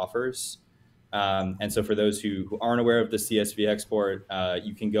Salesforce offers. And so for those who aren't aware of the CSV export,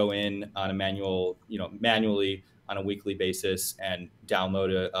 you can go in on a manually on a weekly basis and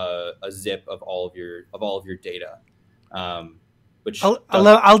download a zip of all of your data. Which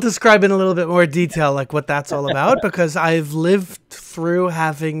I'll describe in a little bit more detail like what that's all about, because I've lived through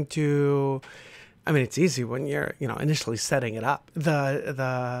having to. I mean, it's easy when you're, initially setting it up.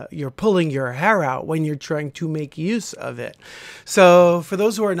 You're pulling your hair out when you're trying to make use of it. So for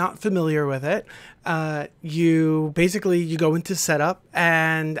those who are not familiar with it, you go into setup,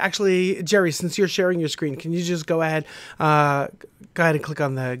 and actually, Jehri, since you're sharing your screen, can you just go ahead and click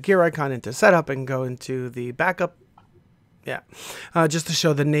on the gear icon into setup and go into the backup. Yeah, just to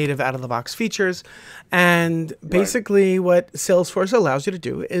show the native out-of-the-box features. And basically what Salesforce allows you to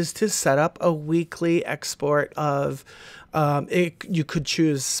do is to set up a weekly export of, you could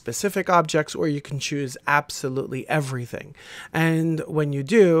choose specific objects or you can choose absolutely everything. And when you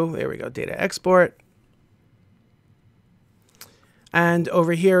do, there we go, data export. And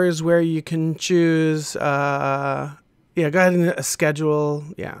over here is where you can choose, go ahead and schedule,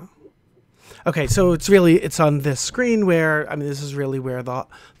 Okay, so it's on this screen where, this is really where the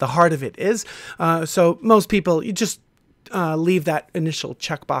heart of it is. So most people, you just leave that initial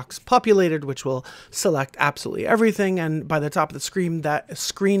checkbox populated, which will select absolutely everything. And by the top of the screen,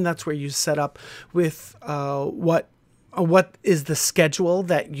 that's where you set up with what is the schedule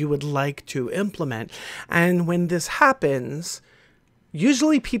that you would like to implement. And when this happens,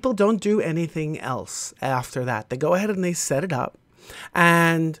 usually people don't do anything else after that. They go ahead and they set it up,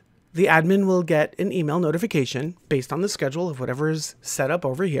 and the admin will get an email notification based on the schedule of whatever is set up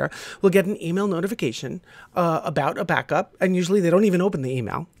over here. We'll get an email notification about a backup, and usually they don't even open the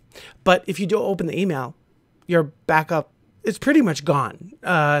email. But if you do open the email, your backup is pretty much gone.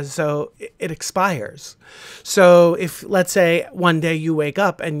 So it expires. So if, let's say, one day you wake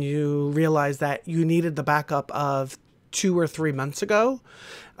up and you realize that you needed the backup of 2 or 3 months ago,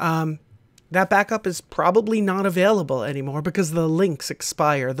 that backup is probably not available anymore because the links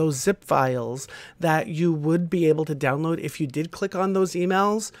expire. Those zip files that you would be able to download if you did click on those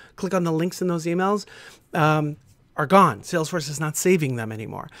emails, click on the links in those emails, are gone. Salesforce is not saving them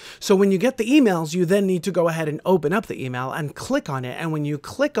anymore. So when you get the emails, you then need to go ahead and open up the email and click on it. And when you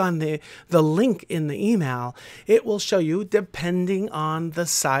click on the link in the email, it will show you, depending on the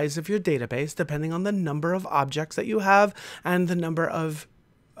size of your database, depending on the number of objects that you have and the number of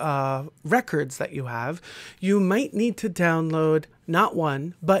records that you have, you might need to download not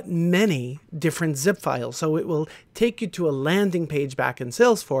one, but many different zip files. So it will take you to a landing page back in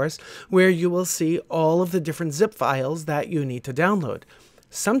Salesforce where you will see all of the different zip files that you need to download.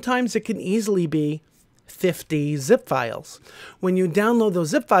 Sometimes it can easily be 50 zip files. When you download those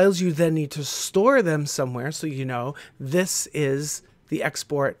zip files, you then need to store them somewhere so you know this is the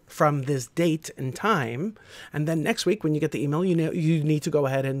export from this date and time. And then next week, when you get the email, you need to go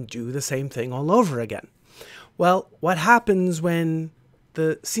ahead and do the same thing all over again. Well, what happens when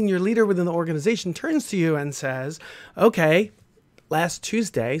the senior leader within the organization turns to you and says, okay, last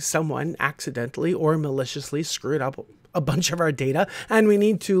Tuesday, someone accidentally or maliciously screwed up a bunch of our data, and we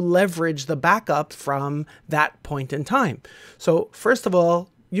need to leverage the backup from that point in time. So first of all,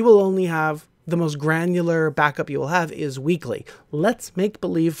 you will only have the most granular backup you will have is weekly. Let's make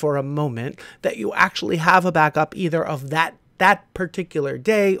believe for a moment that you actually have a backup either of that particular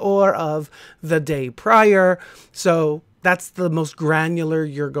day or of the day prior. So that's the most granular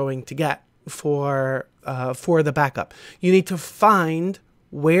you're going to get for the backup. You need to find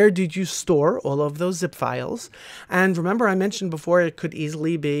where did you store all of those zip files. And remember, I mentioned before it could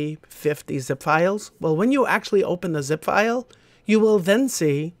easily be 50 zip files. Well, when you actually open the zip file, you will then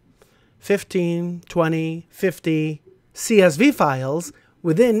see 15, 20, 50 CSV files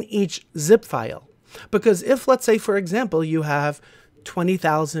within each zip file. Because if, let's say, for example, you have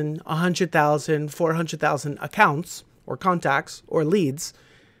 20,000, 100,000, 400,000 accounts or contacts or leads,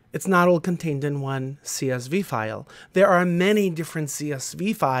 it's not all contained in one CSV file. There are many different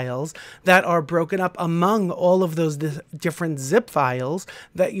CSV files that are broken up among all of those different zip files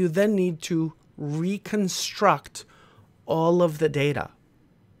that you then need to reconstruct all of the data.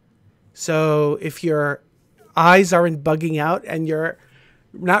 So if your eyes aren't bugging out and you're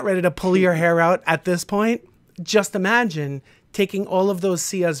not ready to pull your hair out at this point, just imagine taking all of those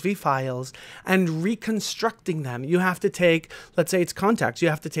CSV files and reconstructing them. You have to take, let's say it's contacts. You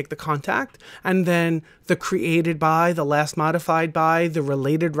have to take the contact and then the created by, the last modified by, the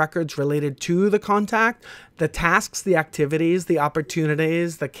related records related to the contact, the tasks, the activities, the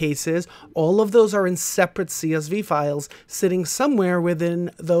opportunities, the cases, all of those are in separate CSV files sitting somewhere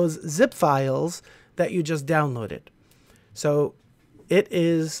within those zip files that you just downloaded. So it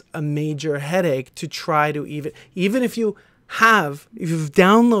is a major headache to try to even if you've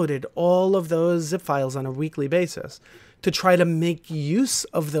downloaded all of those zip files on a weekly basis, to try to make use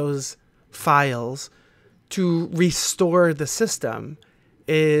of those files to restore the system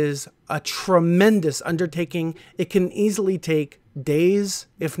is a tremendous undertaking. It can easily take days,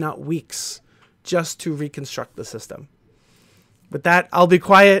 if not weeks, just to reconstruct the system. With that, I'll be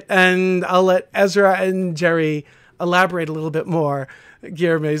quiet and I'll let Ezra and Jehri elaborate a little bit more.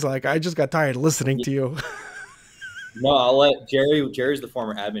 Guillermo's like, I just got tired of listening to you. No, I'll let Jehri. Jehri's the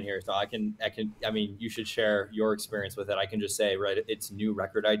former admin here, so I mean, you should share your experience with it. I can just say, right, it's new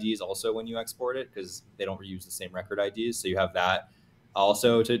record IDs also when you export it, because they don't reuse the same record IDs. So you have that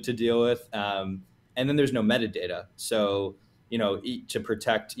also to deal with. And then there's no metadata. So, to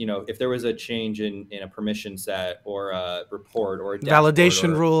protect, if there was a change in a permission set or a report or a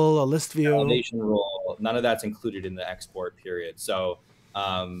validation rule, a list view, validation rule, none of that's included in the export period. So,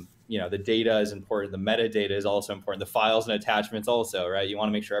 the data is important. The metadata is also important. The files and attachments also, right? You want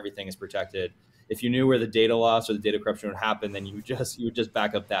to make sure everything is protected. If you knew where the data loss or the data corruption would happen, then you would just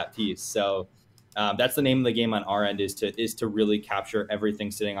back up that piece. So that's the name of the game on our end, is to really capture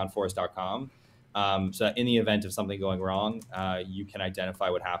everything sitting on force.com. So that in the event of something going wrong, you can identify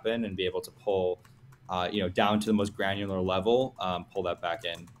what happened and be able to pull, down to the most granular level, pull that back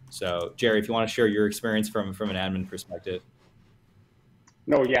in. So Jehri, if you want to share your experience from an admin perspective.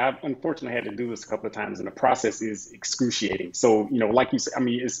 No, yeah, I've unfortunately had to do this a couple of times, and the process is excruciating. So, like you said, I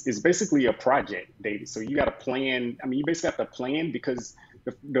mean, it's basically a project, David. So you got to plan. I mean, you basically have to plan, because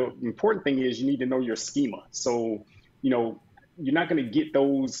the important thing is you need to know your schema. So, you're not going to get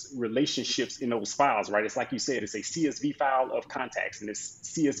those relationships in those files, right? It's like you said, it's a CSV file of contacts and it's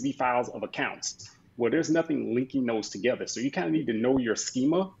CSV files of accounts. Well, there's nothing linking those together. So you kind of need to know your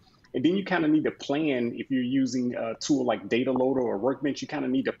schema. And then you kind of need to plan. If you're using a tool like Data Loader or Workbench, you kind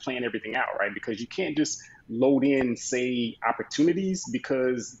of need to plan everything out, right? Because you can't just load in, say, opportunities,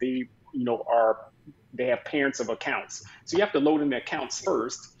 because they have parents of accounts. So you have to load in the accounts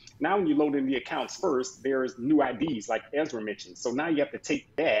first. Now, when you load in the accounts first, there's new IDs, like Ezra mentioned. So now you have to take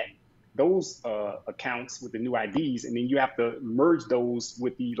those accounts with the new IDs, and then you have to merge those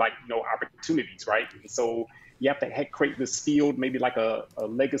with the opportunities, right? And so you have to create this field, maybe like a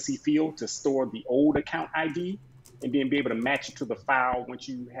legacy field, to store the old account ID, and then be able to match it to the file once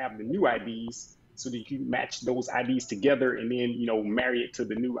you have the new IDs, so that you can match those IDs together and then, marry it to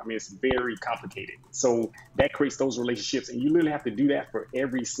the new. I mean, it's very complicated. So that creates those relationships, and you literally have to do that for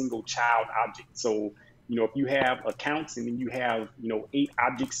every single child object. So, if you have accounts and then you have, 8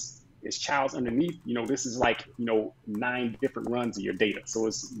 objects as childs underneath, this is like, 9 different runs of your data. So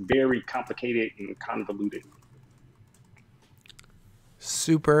it's very complicated and convoluted.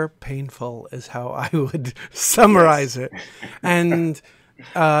 Super painful is how I would summarize it. And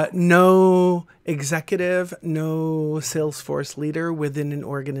no executive, no Salesforce leader within an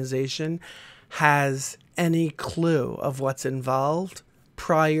organization has any clue of what's involved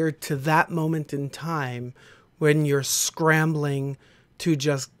prior to that moment in time, when you're scrambling to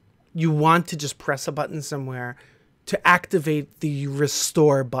you want to just press a button somewhere to activate the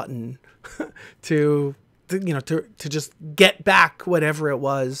restore button to just get back whatever it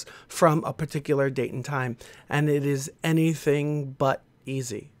was from a particular date and time. And it is anything but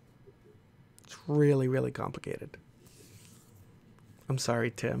easy. It's really, really complicated. I'm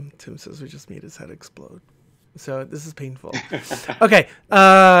sorry, Tim. Tim says we just made his head explode. So this is painful. Okay.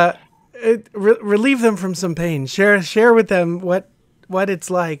 Relieve them from some pain. Share with them what it's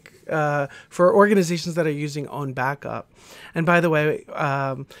like for organizations that are using OwnBackup. And by the way,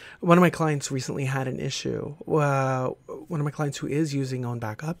 one of my clients recently had an issue. One of my clients who is using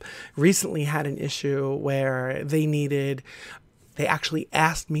OwnBackup recently had an issue where they needed they actually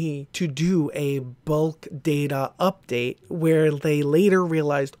asked me to do a bulk data update where they later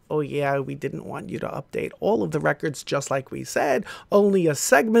realized, oh yeah, we didn't want you to update all of the records just like we said, only a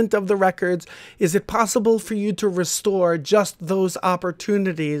segment of the records. Is it possible for you to restore just those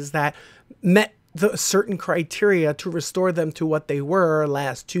opportunities that met the certain criteria to restore them to what they were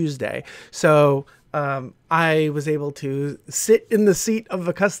last Tuesday? So I was able to sit in the seat of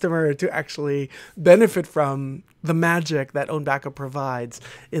the customer to actually benefit from the magic that OwnBackup provides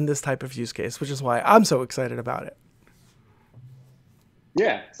in this type of use case, which is why I'm so excited about it.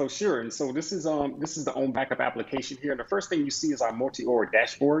 Yeah, so sure. And so this is the OwnBackup application here. And the first thing you see is our multi-org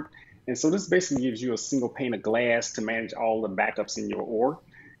dashboard. And so this basically gives you a single pane of glass to manage all the backups in your org.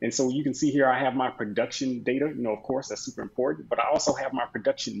 And so you can see here, I have my production data, of course, that's super important, but I also have my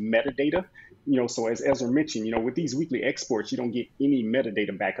production metadata, so as Ezra mentioned, with these weekly exports, you don't get any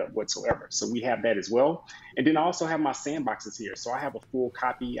metadata backup whatsoever. So we have that as well. And then I also have my sandboxes here. So I have a full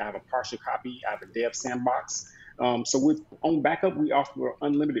copy, I have a partial copy, I have a dev sandbox. So with OwnBackup, we offer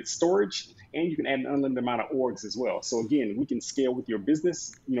unlimited storage, and you can add an unlimited amount of orgs as well. So again, we can scale with your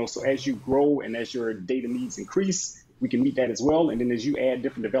business, so as you grow and as your data needs increase, we can meet that as well. And then as you add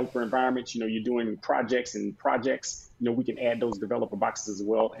different developer environments, you're doing projects, we can add those developer boxes as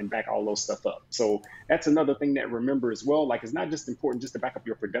well and back all those stuff up. So that's another thing that remember as well. Like, it's not just important just to back up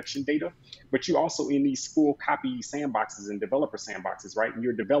your production data, but you also in these full copy sandboxes and developer sandboxes, right?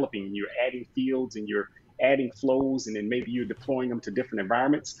 You're developing, you're adding fields and you're adding flows, and then maybe you're deploying them to different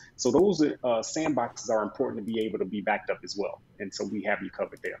environments. So those sandboxes are important to be able to be backed up as well. And so we have you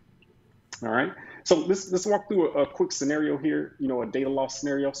covered there. All right, so let's walk through a quick scenario here, a data loss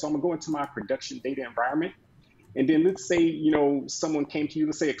scenario. So I'm gonna go into my production data environment. And then let's say, someone came to you,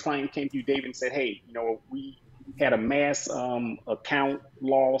 let's say a client came to you, David, and said, hey, we had a mass account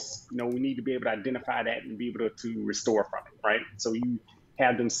loss. We need to be able to identify that and be able to restore from it, right? So you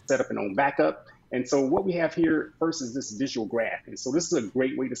have them set up an OwnBackup. And so what we have here first is this visual graph. And so this is a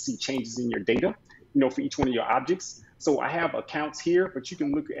great way to see changes in your data, for each one of your objects. So I have accounts here, but you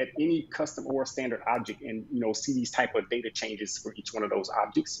can look at any custom or standard object and see these type of data changes for each one of those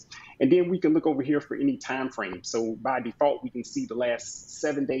objects. And then we can look over here for any time frame. So by default, we can see the last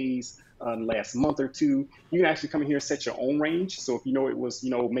 7 days, last month or two. You can actually come in here and set your own range. So if it was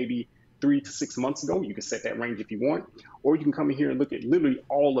maybe 3 to 6 months ago, you can set that range if you want, or you can come in here and look at literally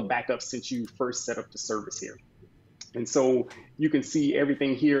all the backups since you first set up the service here. And so you can see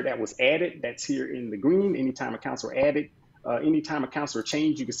everything here that was added, that's here in the green. Anytime accounts were added, anytime accounts were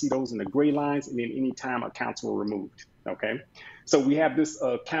changed, you can see those in the gray lines, and then anytime accounts were removed, okay? So we have this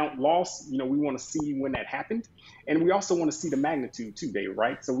account loss, we wanna see when that happened. And we also wanna see the magnitude too, Dave,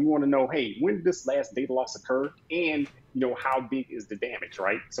 right? So we wanna know, hey, when did this last data loss occur? And how big is the damage,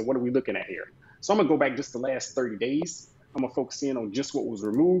 right? So what are we looking at here? So I'm gonna go back just the last 30 days. I'm gonna focus in on just what was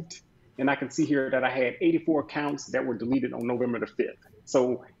removed. And I can see here that I had 84 accounts that were deleted on November the 5th.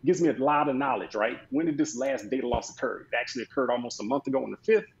 So it gives me a lot of knowledge, right? When did this last data loss occur? It actually occurred almost a month ago on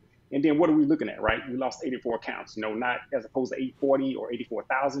the 5th. And then what are we looking at, right? We lost 84 accounts, not as opposed to 840 or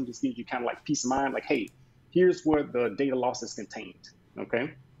 84,000, just gives you kind of like peace of mind, like, hey, here's where the data loss is contained,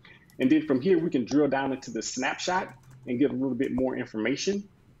 okay? And then from here, we can drill down into the snapshot and get a little bit more information.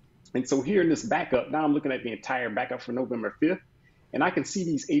 And so here in this backup, now I'm looking at the entire backup for November 5th. And I can see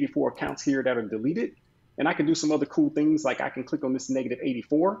these 84 accounts here that are deleted. And I can do some other cool things, like I can click on this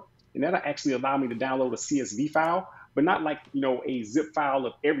 -84, and that'll actually allow me to download a CSV file, but not like, a zip file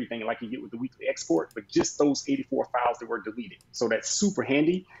of everything like you get with the weekly export, but just those 84 files that were deleted. So that's super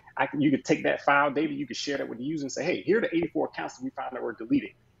handy. You could take that file, David, you could share that with the user and say, hey, here are the 84 accounts that we found that were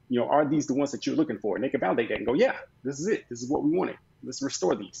deleted. Are these the ones that you're looking for? And they can validate that and go, yeah, this is it. This is what we wanted. Let's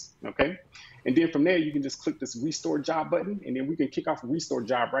restore these, okay? And then from there, you can just click this restore job button, and then we can kick off a restore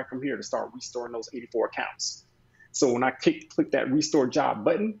job right from here to start restoring those 84 accounts. So when I click that restore job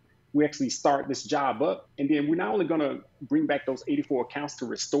button, we actually start this job up, and then we're not only gonna bring back those 84 accounts to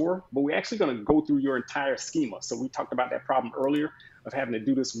restore, but we're actually gonna go through your entire schema. So we talked about that problem earlier of having to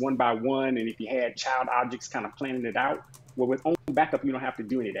do this one by one, and if you had child objects kind of planning it out, well, with OwnBackup, you don't have to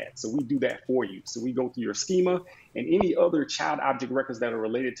do any of that. So we do that for you. So we go through your schema, and any other child object records that are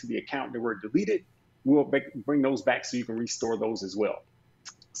related to the account that were deleted, we'll bring those back so you can restore those as well.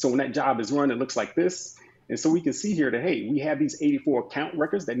 So when that job is run, it looks like this. And so we can see here that, hey, we have these 84 account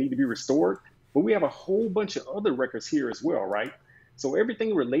records that need to be restored, but we have a whole bunch of other records here as well, right? So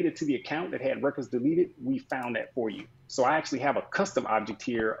everything related to the account that had records deleted, we found that for you. So I actually have a custom object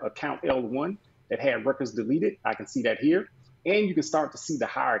here, account L1, that had records deleted. I can see that here. And you can start to see the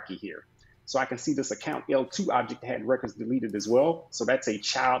hierarchy here. So I can see this account L2 object that had records deleted as well. So that's a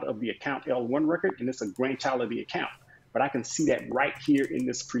child of the account L1 record, and it's a grandchild of the account. but I can see that right here in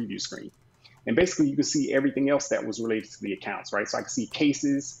this preview screen. And basically you can see everything else that was related to the accounts, right? So I can see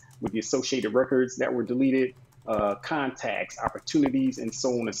cases with the associated records that were deleted, contacts, opportunities, and so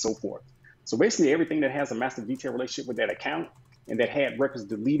on and so forth. So basically everything that has a master detail relationship with that account and that had records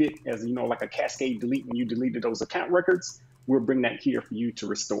deleted, as you know, like a cascade delete when you deleted those account records, we'll bring that here for you to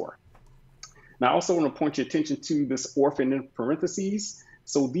restore. Now, I also want to point your attention to this orphan in parentheses.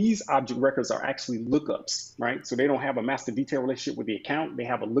 So these object records are actually lookups, right? So they don't have a master detail relationship with the account. They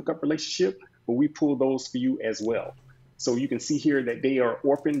have a lookup relationship, but we pull those for you as well. So you can see here that they are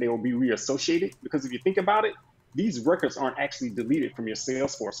orphan. They will be reassociated, because if you think about it, these records aren't actually deleted from your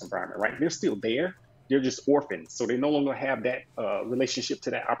Salesforce environment, right? They're still there. They're just orphaned. So they no longer have that relationship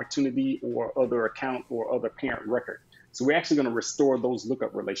to that opportunity or other account or other parent record. So we're actually going to restore those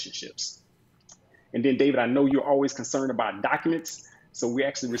lookup relationships. And then, David, I know you're always concerned about documents. So we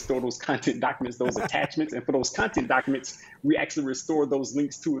actually restore those content documents, those attachments. And for those content documents, we actually restore those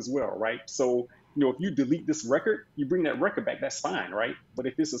links too as well, right? So, you know, if you delete this record, you bring that record back, that's fine, right? But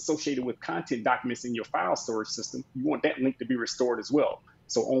if it's associated with content documents in your file storage system, you want that link to be restored as well.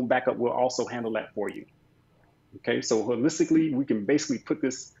 So OwnBackup will also handle that for you. Okay, so holistically, we can basically put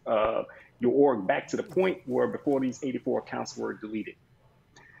this, your org back to the point where before these 84 accounts were deleted.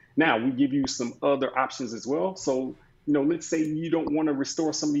 Now, we give you some other options as well. So, you know, let's say you don't want to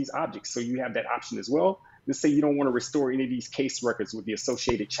restore some of these objects. So you have that option as well. Let's say you don't want to restore any of these case records with the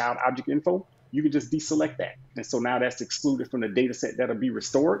associated child object info. You can just deselect that. And so now that's excluded from the data set that'll be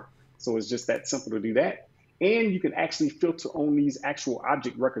restored. So it's just that simple to do that. And you can actually filter on these actual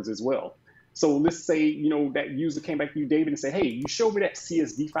object records as well. So let's say, you know, that user came back to you, David, and said, hey, you showed me that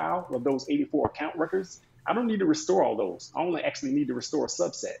CSV file of those 84 account records. I don't need to restore all those. I only actually need to restore a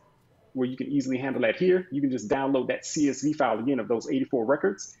subset. Where you can easily handle that here. You can just download that CSV file again of those 84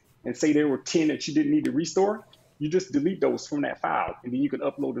 records and say there were 10 that you didn't need to restore. You just delete those from that file, and then you can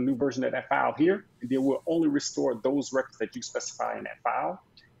upload a new version of that file here, and then we'll only restore those records that you specify in that file.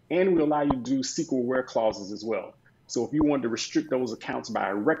 And we'll allow you to do SQL where clauses as well. So if you wanted to restrict those accounts by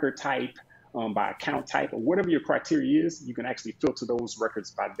record type, by account type, or whatever your criteria is, you can actually filter those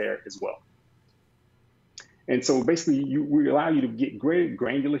records by there as well. And so basically, we allow you to get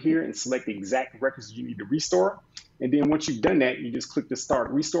granular here and select the exact records you need to restore. And then once you've done that, you just click the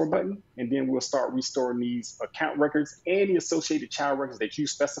Start Restore button, and then we'll start restoring these account records and the associated child records that you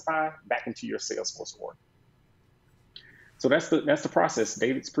specify back into your Salesforce org. So that's the process,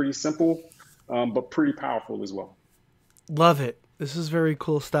 David. It's pretty simple, but pretty powerful as well. Love it. This is very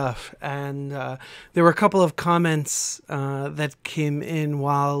cool stuff. And there were a couple of comments that came in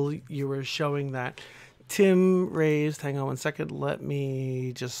while you were showing that. Tim raised, hang on one second, let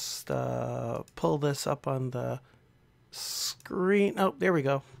me just pull this up on the screen. Oh, there we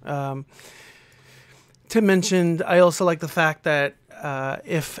go. Tim mentioned, I also like the fact that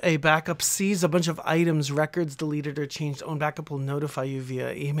if a backup sees a bunch of items, records deleted or changed, OwnBackup will notify you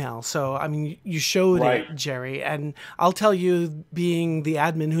via email. So, I mean, you showed it, Jehri, and I'll tell you, being the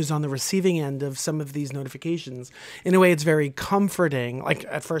admin who's on the receiving end of some of these notifications, in a way, it's very comforting. Like,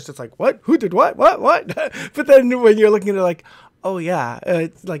 at first, it's like, what? Who did what? What? But then when you're looking at it like, oh, yeah,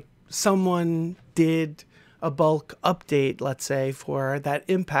 it's like someone did a bulk update, let's say, for that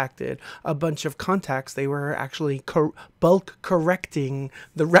impacted a bunch of contacts. They were actually bulk correcting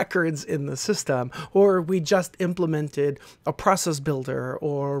the records in the system, or we just implemented a process builder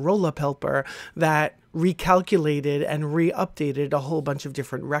or roll-up helper that recalculated and re-updated a whole bunch of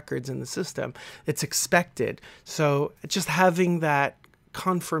different records in the system. It's expected. So just having that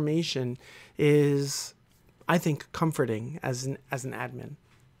confirmation is, I think, comforting as an admin.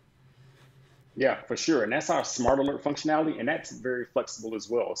 Yeah, for sure. And that's our smart alert functionality. And that's very flexible as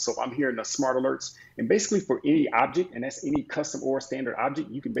well. So I'm here in the smart alerts, and basically for any object, and that's any custom or standard object,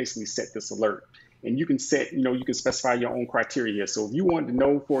 you can basically set this alert. And you can set, you can specify your own criteria here. So if you wanted to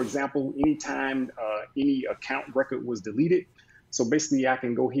know, for example, anytime any account record was deleted, so basically I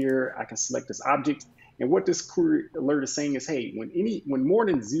can go here, I can select this object. And what this query alert is saying is, hey, when more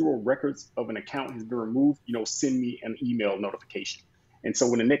than 0 records of an account has been removed, send me an email notification. And so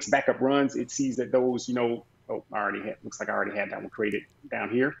when the next backup runs, it sees that those, looks like I already had that one created down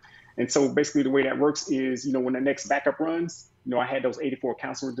here. And so basically the way that works is, when the next backup runs, I had those 84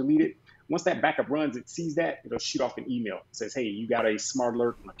 accounts were deleted. Once that backup runs, it sees that, it'll shoot off an email. It says, hey, you got a smart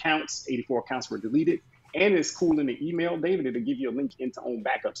alert on accounts, 84 accounts were deleted. And it's cool in the email, David, it'll give you a link into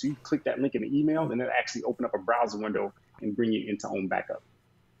OwnBackup. So you click that link in the email, and it'll actually open up a browser window and bring you into OwnBackup.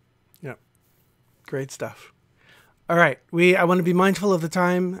 Yeah, great stuff. All right. I want to be mindful of the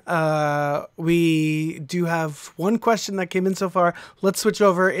time. We do have one question that came in so far. Let's switch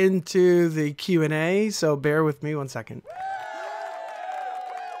over into the Q&A. So bear with me one second.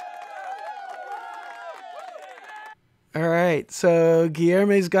 All right, so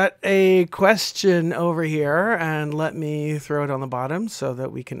Guillerme's got a question over here, and let me throw it on the bottom so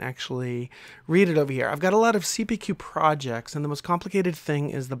that we can actually read it over here. I've got a lot of CPQ projects, and the most complicated thing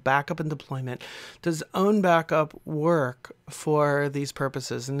is the backup and deployment. Does OwnBackup work for these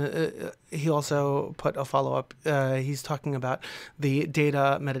purposes? And he also put a follow-up. He's talking about the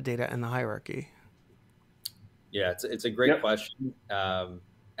data, metadata, and the hierarchy. Yeah, it's a great question.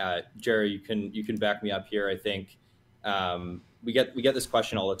 Jehri, you can back me up here. I think we get this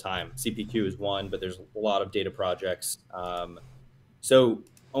question all the time. CPQ is one, but there's a lot of data projects. So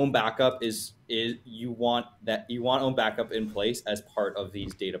OwnBackup is you want OwnBackup in place as part of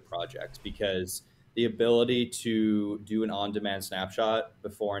these data projects, because the ability to do an on-demand snapshot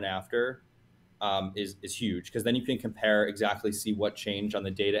before and after is huge, because then you can compare, exactly see what changed on the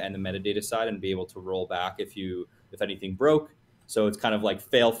data and the metadata side, and be able to roll back if anything broke. So it's kind of like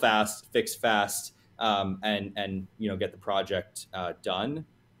fail fast, fix fast. And get the project done.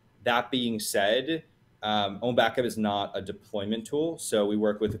 That being said, OwnBackup is not a deployment tool, so we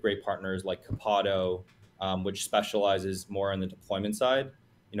work with great partners like Kapetansky, which specializes more on the deployment side,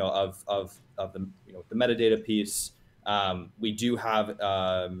 of the the metadata piece. We do have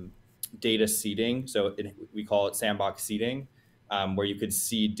data seeding, so we call it sandbox seeding, where you could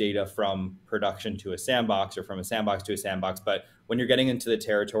seed data from production to a sandbox, or from a sandbox to a sandbox. But when you're getting into the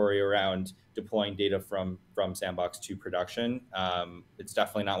territory around deploying data from sandbox to production, it's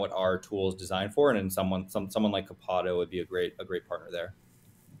definitely not what our tool is designed for. And someone like Kapetansky would be a great partner there.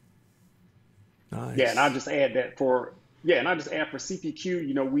 Nice. Yeah, and I'll just add that for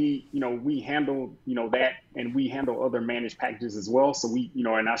CPQ, we handle that, and we handle other managed packages as well. So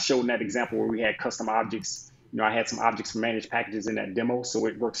and I showed in that example where we had custom objects. I had some objects for managed packages in that demo, so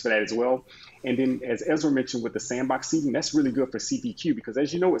it works for that as well. And then, as Ezra mentioned with the sandbox seeding, that's really good for CPQ, because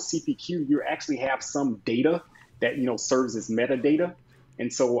as you know, with CPQ, you actually have some data that serves as metadata.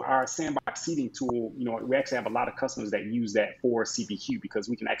 And so our sandbox seeding tool, we actually have a lot of customers that use that for CPQ, because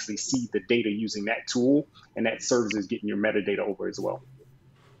we can actually seed the data using that tool, and that serves as getting your metadata over as well.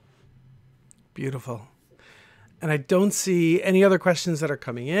 Beautiful. And I don't see any other questions that are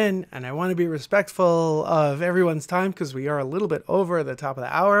coming in, and I want to be respectful of everyone's time, because we are a little bit over the top of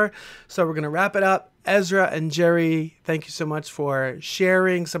the hour. So we're going to wrap it up. Ezra and Jehri, thank you so much for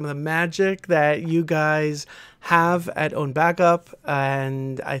sharing some of the magic that you guys have at OwnBackup.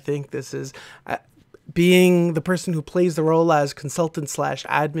 And I think this is being the person who plays the role as consultant /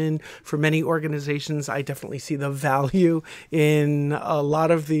 admin for many organizations. I definitely see the value in a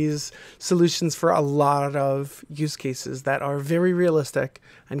lot of these solutions for a lot of use cases that are very realistic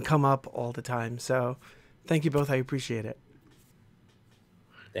and come up all the time. So thank you both. I appreciate it.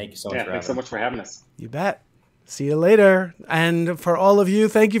 Thank you so much. Thanks so much for having us. You bet. See you later. And for all of you,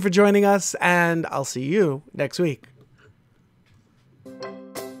 thank you for joining us, and I'll see you next week.